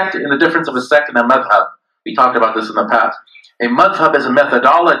a sect in the difference of a sect and a madhab? We talked about this in the past. A madhab is a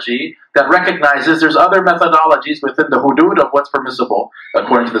methodology that recognizes there's other methodologies within the hudud of what's permissible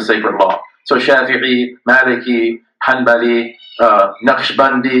according to the sacred law. So Shafi'i, Maliki, Hanbali,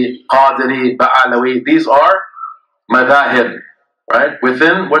 Naqshbandi, Qadiri, Ba'alawi, these are madhahib, right?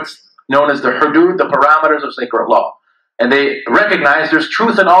 Within what's known as the hudud, the parameters of sacred law. And they recognize there's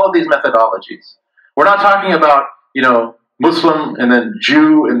truth in all of these methodologies. We're not talking about, Muslim and then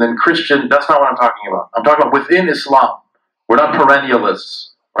Jew and then Christian. That's not what I'm talking about. I'm talking about within Islam. We're not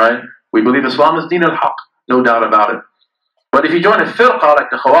perennialists, right? We believe Islam is Deen al-Haq, no doubt about it. But if you join a firqa like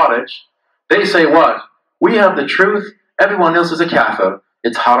the Khawarij, they say what? We have the truth, everyone else is a kafir.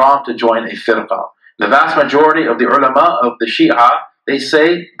 It's haram to join a firqa. The vast majority of the ulama of the Shia, they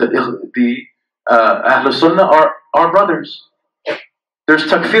say the Ahlul Sunnah are our brothers. There's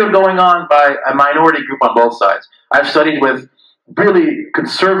takfir going on by a minority group on both sides. I've studied with really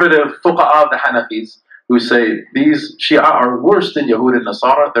conservative fuqaha of the Hanafis who say these Shia are worse than Yahud and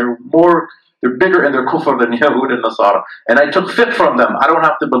Nasara. They're bigger in their kufr than Yahud and Nasara. And I took fiqh from them. I don't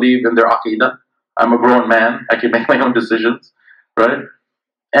have to believe in their aqidah. I'm a grown man. I can make my own decisions. right?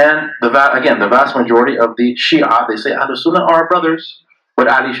 And again, the vast majority of the Shia, they say Ahlul Sunnah are our brothers, but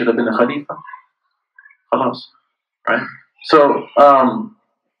Ali should have been the Khalifa. Khalas, right? So,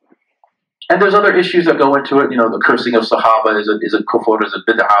 and there's other issues that go into it. You know, the cursing of Sahaba is it kufr, is it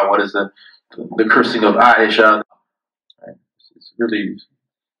bid'ah? What is the cursing of Aisha? Right? It's really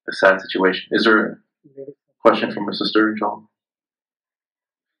a sad situation. Is there a question from a sister, John?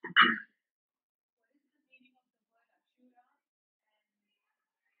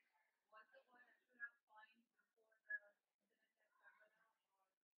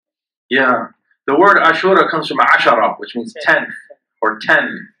 Yeah, the word Ashura comes from Ashara, which means 10 or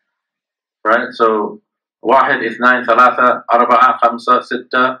 10, right? So, واحد اثنين ثلاثة أربعة خمسة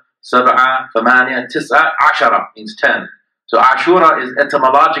ستة سبعة ثمانية تسعة عشرة means 10. So Ashura is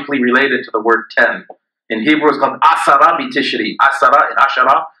etymologically related to the word 10. In Hebrew it's called Asara bitishri, Asara and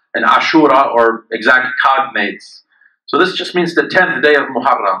Ashara, and Ashura or exact cognates. So this just means the 10th day of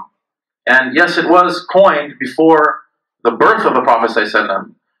Muharram. And yes, it was coined before the birth of the Prophet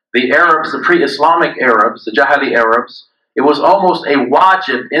ﷺ. The Arabs, the pre-Islamic Arabs, the Jahili Arabs, it was almost a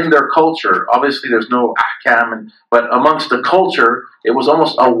wajib in their culture. Obviously, there's no ahkam, but amongst the culture, it was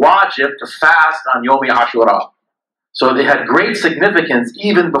almost a wajib to fast on Yom Ashura. So they had great significance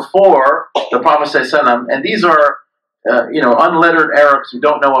even before the Prophet ﷺ. And these are, unlettered Arabs who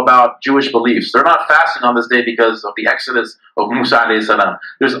don't know about Jewish beliefs. They're not fasting on this day because of the exodus of Musa ﷺ.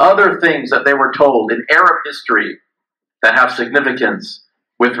 There's other things that they were told in Arab history that have significance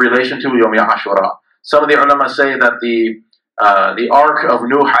with relation to Yom Ashura. Some of the ulama say that the ark of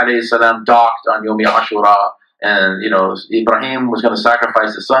Nuh alayhi salam docked on Yom Ashura, and Ibrahim was going to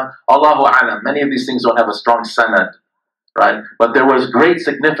sacrifice his son. Allahu alam. Many of these things don't have a strong sanad, right? But there was great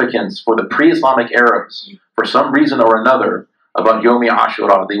significance for the pre-Islamic Arabs, for some reason or another, about Yom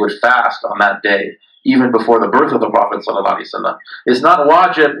Ashura. They would fast on that day, even before the birth of the Prophet ﷺ. It's not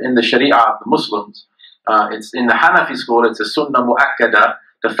wajib in the Sharia of the Muslims. It's in the Hanafi school. It's a sunnah mu'akkada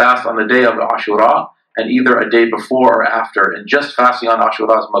to fast on the day of Ashura, and either a day before or after. And just fasting on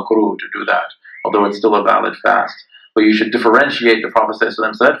Ashura is makruh to do that, although it's still a valid fast. But you should differentiate, the Prophet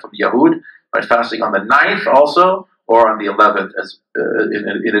ﷺ said, from Yahud by fasting on the 9th also, or on the 11th, as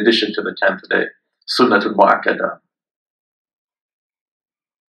in addition to the 10th day. Sunnatul mu'akkada.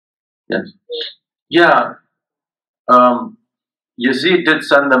 Yes. Yeah. Yazid did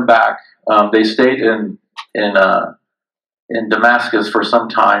send them back. They stayed in Damascus for some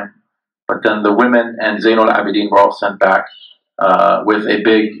time, but then the women and Zainul Abidin were all sent back with a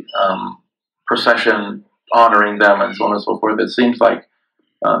big procession honoring them and so on and so forth. It seems like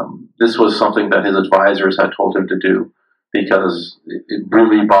this was something that his advisors had told him to do, because it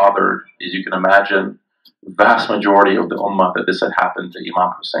really bothered, as you can imagine, the vast majority of the ummah that this had happened to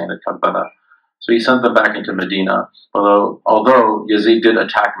Imam Hussain at Karbala. So he sent them back into Medina, although Yazid did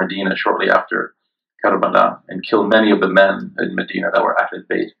attack Medina shortly after Karbala and killed many of the men in Medina that were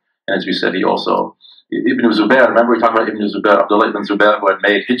al-Bayt. And as we said, he also, Ibn Zubair, remember we talked about Ibn Zubair, Abdullah ibn Zubair, who had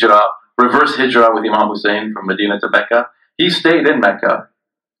made hijrah, reverse hijrah with Imam Hussain from Medina to Mecca. He stayed in Mecca,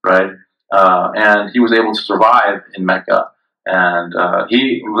 right? And he was able to survive in Mecca. And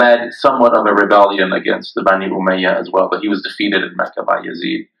he led somewhat of a rebellion against the Bani Umayyah as well, but he was defeated in Mecca by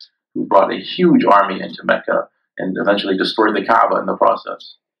Yazid, who brought a huge army into Mecca and eventually destroyed the Kaaba in the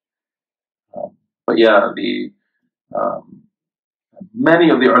process. But yeah, many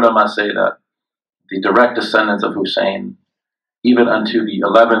of the ulama say that the direct descendants of Hussein, even unto the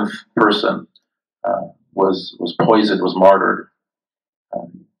 11th person, was poisoned, was martyred,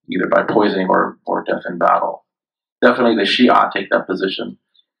 either by poisoning or death in battle. Definitely the Shia take that position.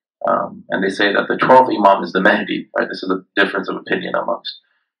 And they say that the 12th Imam is the Mahdi, right? This is a difference of opinion amongst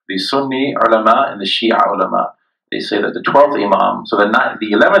the Sunni ulama and the Shia ulama. They say that the 12th Imam, so the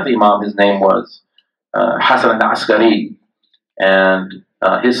 11th Imam, his name was Hasan al-Askari, and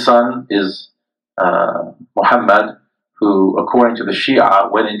his son is Muhammad, who, according to the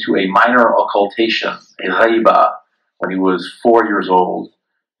Shia, went into a minor occultation, a ghaiba, when he was 4 years old,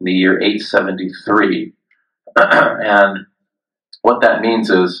 in the year 873. And what that means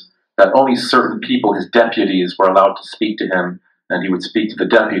is that only certain people, his deputies, were allowed to speak to him, and he would speak to the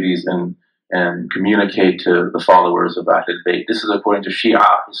deputies and communicate to the followers of al-Bayt. This is according to Shia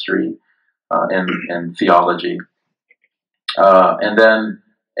history and theology. And then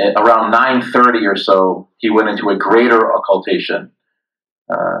around 930 or so, he went into a greater occultation.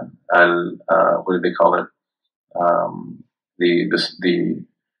 What do they call it?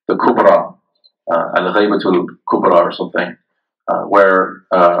 The Kubra, al-Ghaibatul Kubra or something, where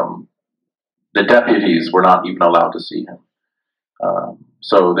the deputies were not even allowed to see him.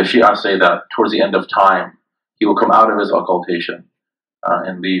 So the Shia say that towards the end of time, he will come out of his occultation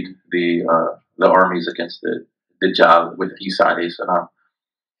and lead the armies against the Dajjal with Isa alayhi salam.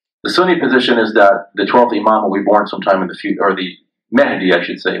 The Sunni position is that the 12th Imam will be born sometime in the future, or the Mahdi, I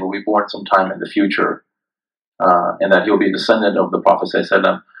should say, will be born sometime in the future, and that he'll be a descendant of the Prophet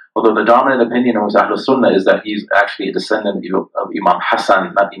ﷺ. Although the dominant opinion amongst Ahlul Sunnah is that he's actually a descendant of Imam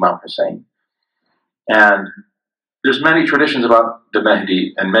Hassan, not Imam Hussain. And there's many traditions about the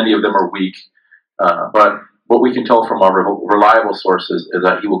Mahdi, and many of them are weak. But what we can tell from our reliable sources is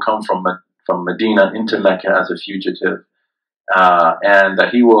that he will come from Medina into Mecca as a fugitive, and that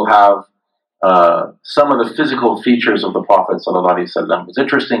he will have some of the physical features of the Prophet ﷺ. It's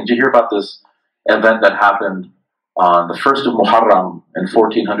interesting to hear about this event that happened on the 1st of Muharram in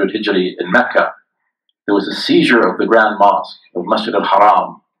 1400 Hijri in Mecca. There was a seizure of the Grand Mosque of Masjid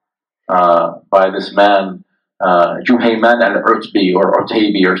al-Haram by this man, Juhayman al-Urtbi or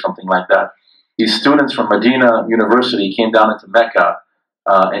Ataie or something like that. These students from Medina University came down into Mecca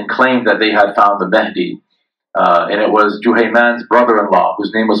and claimed that they had found the Mahdi. And it was Juhayman's brother-in-law,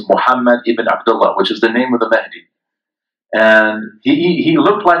 whose name was Muhammad ibn Abdullah, which is the name of the Mahdi. And he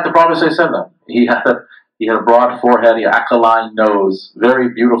looked like the Prophet ﷺ. He had a broad forehead, he had an aquiline nose, very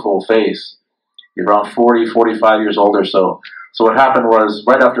beautiful face. He was around 40, 45 years old or so. So what happened was,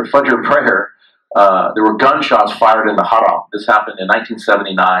 right after Fajr prayer, there were gunshots fired in the Haram. This happened in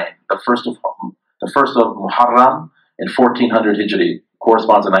 1979, the first of Muharram in 1400 Hijri,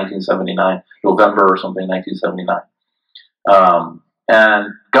 corresponds to 1979, November or something, 1979.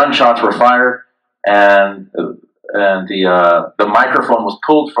 And gunshots were fired, and the microphone was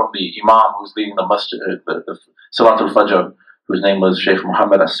pulled from the Imam who was leading the masjid, the Salatul Fajr, whose name was Sheikh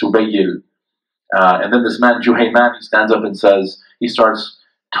Muhammad al-Subayl. And then this man, Juhayman, he stands up and says, he starts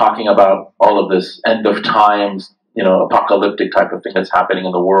talking about all of this end of times, apocalyptic type of thing that's happening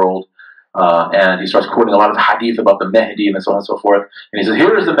in the world. And he starts quoting a lot of hadith about the Mahdi and so on and so forth. And he says,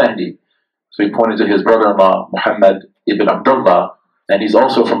 here is the Mahdi. So he pointed to his brother-in-law, Muhammad ibn Abdullah, and he's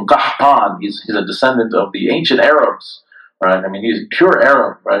also from Qahtan. He's a descendant of the ancient Arabs, right? I mean, he's pure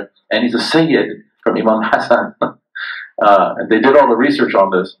Arab, right? And he's a Sayyid from Imam Hassan. And they did all the research on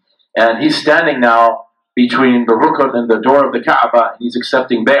this. And he's standing now between the Rukn and the door of the Kaaba, and he's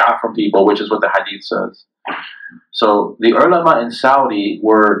accepting bay'ah from people, which is what the hadith says. So the ulama in Saudi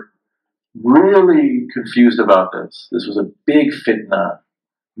were really confused about this. This was a big fitna.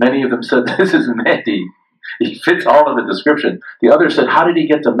 Many of them said, this is Mahdi. He fits all of the description. The others said, how did he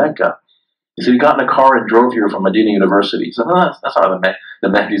get to Mecca? He said, he got in a car and drove here from Medina University. He said, no, that's how the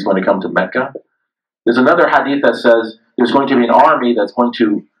Mahdi is going to come to Mecca. There's another hadith that says there's going to be an army that's going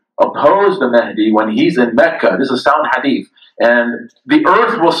to oppose the Mahdi when he's in Mecca. This is a sound hadith. And the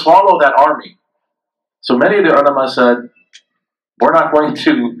earth will swallow that army. So many of the ulama said, we're not going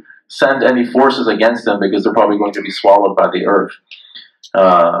to send any forces against them because they're probably going to be swallowed by the earth.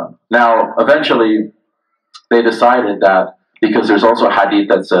 Now, eventually, they decided that, because there's also a hadith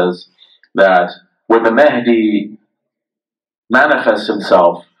that says that when the Mahdi manifests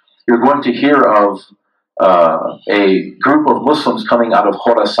himself, you're going to hear of a group of Muslims coming out of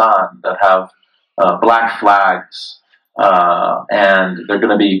Khorasan that have black flags, and they're going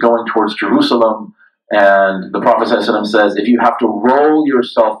to be going towards Jerusalem. And the Prophet ﷺ says, if you have to roll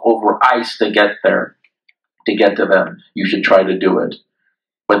yourself over ice to get there, to get to them, you should try to do it.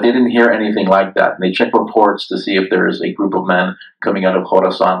 But they didn't hear anything like that. And they checked reports to see if there is a group of men coming out of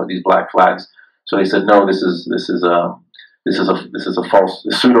Khorasan with these black flags. So they said, no, this is a false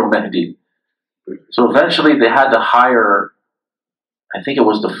pseudo Mahdi. So eventually they had to hire, I think it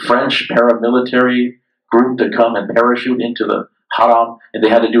was the French paramilitary group to come and parachute into the Haram, and they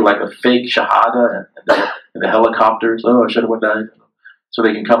had to do like a fake Shahada and the helicopters. Oh, I should have died. So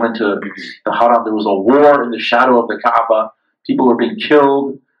they can come into the Haram. There was a war in the shadow of the Kaaba. People were being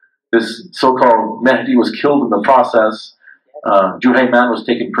killed. This so-called Mahdi was killed in the process. Juhayman was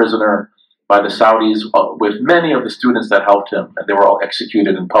taken prisoner by the Saudis with many of the students that helped him, and they were all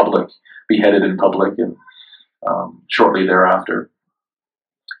executed in public, beheaded in public, and shortly thereafter.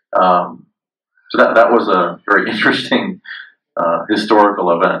 So that was a very interesting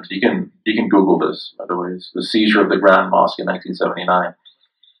historical event. You can Google this, by the way. It's the seizure of the Grand Mosque in 1979.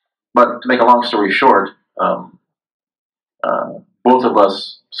 But to make a long story short, both of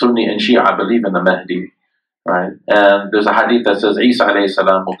us, Sunni and Shia, believe in the Mahdi, right? And there's a hadith that says Isa alayhi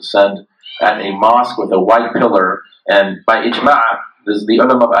salam will descend at a mosque with a white pillar, and by ijma', the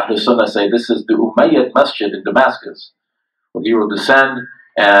ulama of Ahlul Sunnah say this is the Umayyad Masjid in Damascus. Well, he will descend,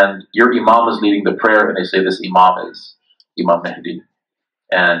 and your Imam is leading the prayer, and they say this Imam is Imam Mahdi.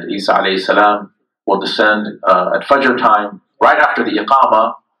 And Isa alayhi salam will descend at Fajr time, right after the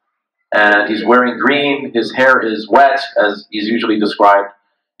Iqamah, and he's wearing green. His hair is wet, as is usually described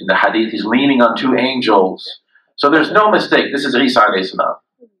in the hadith. He's leaning on two angels. So there's no mistake. This is Isa alayhi salam,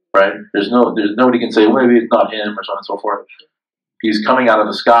 right? There's nobody can say, well, maybe it's not him, or so on and so forth. He's coming out of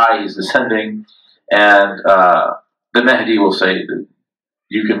the sky. He's descending, and the Mahdi will say,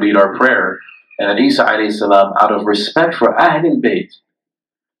 you can lead our prayer. And then Isa alayhi salam, out of respect for al-Bayt,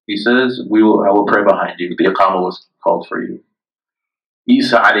 he says, I will pray behind you. The Iqamah was called for you.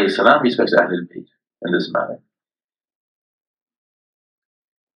 Isa alayhi salam respects al-Bayt in this manner.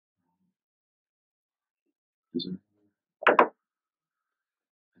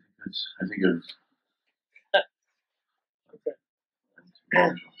 I think it's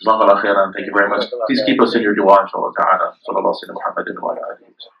Jazakallah khairan. Thank you very much. Please keep us in your dua, inshallah ta'ala. Sallallahu alayhi wa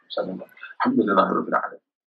sallam. Alhamdulillah rabbil alamin.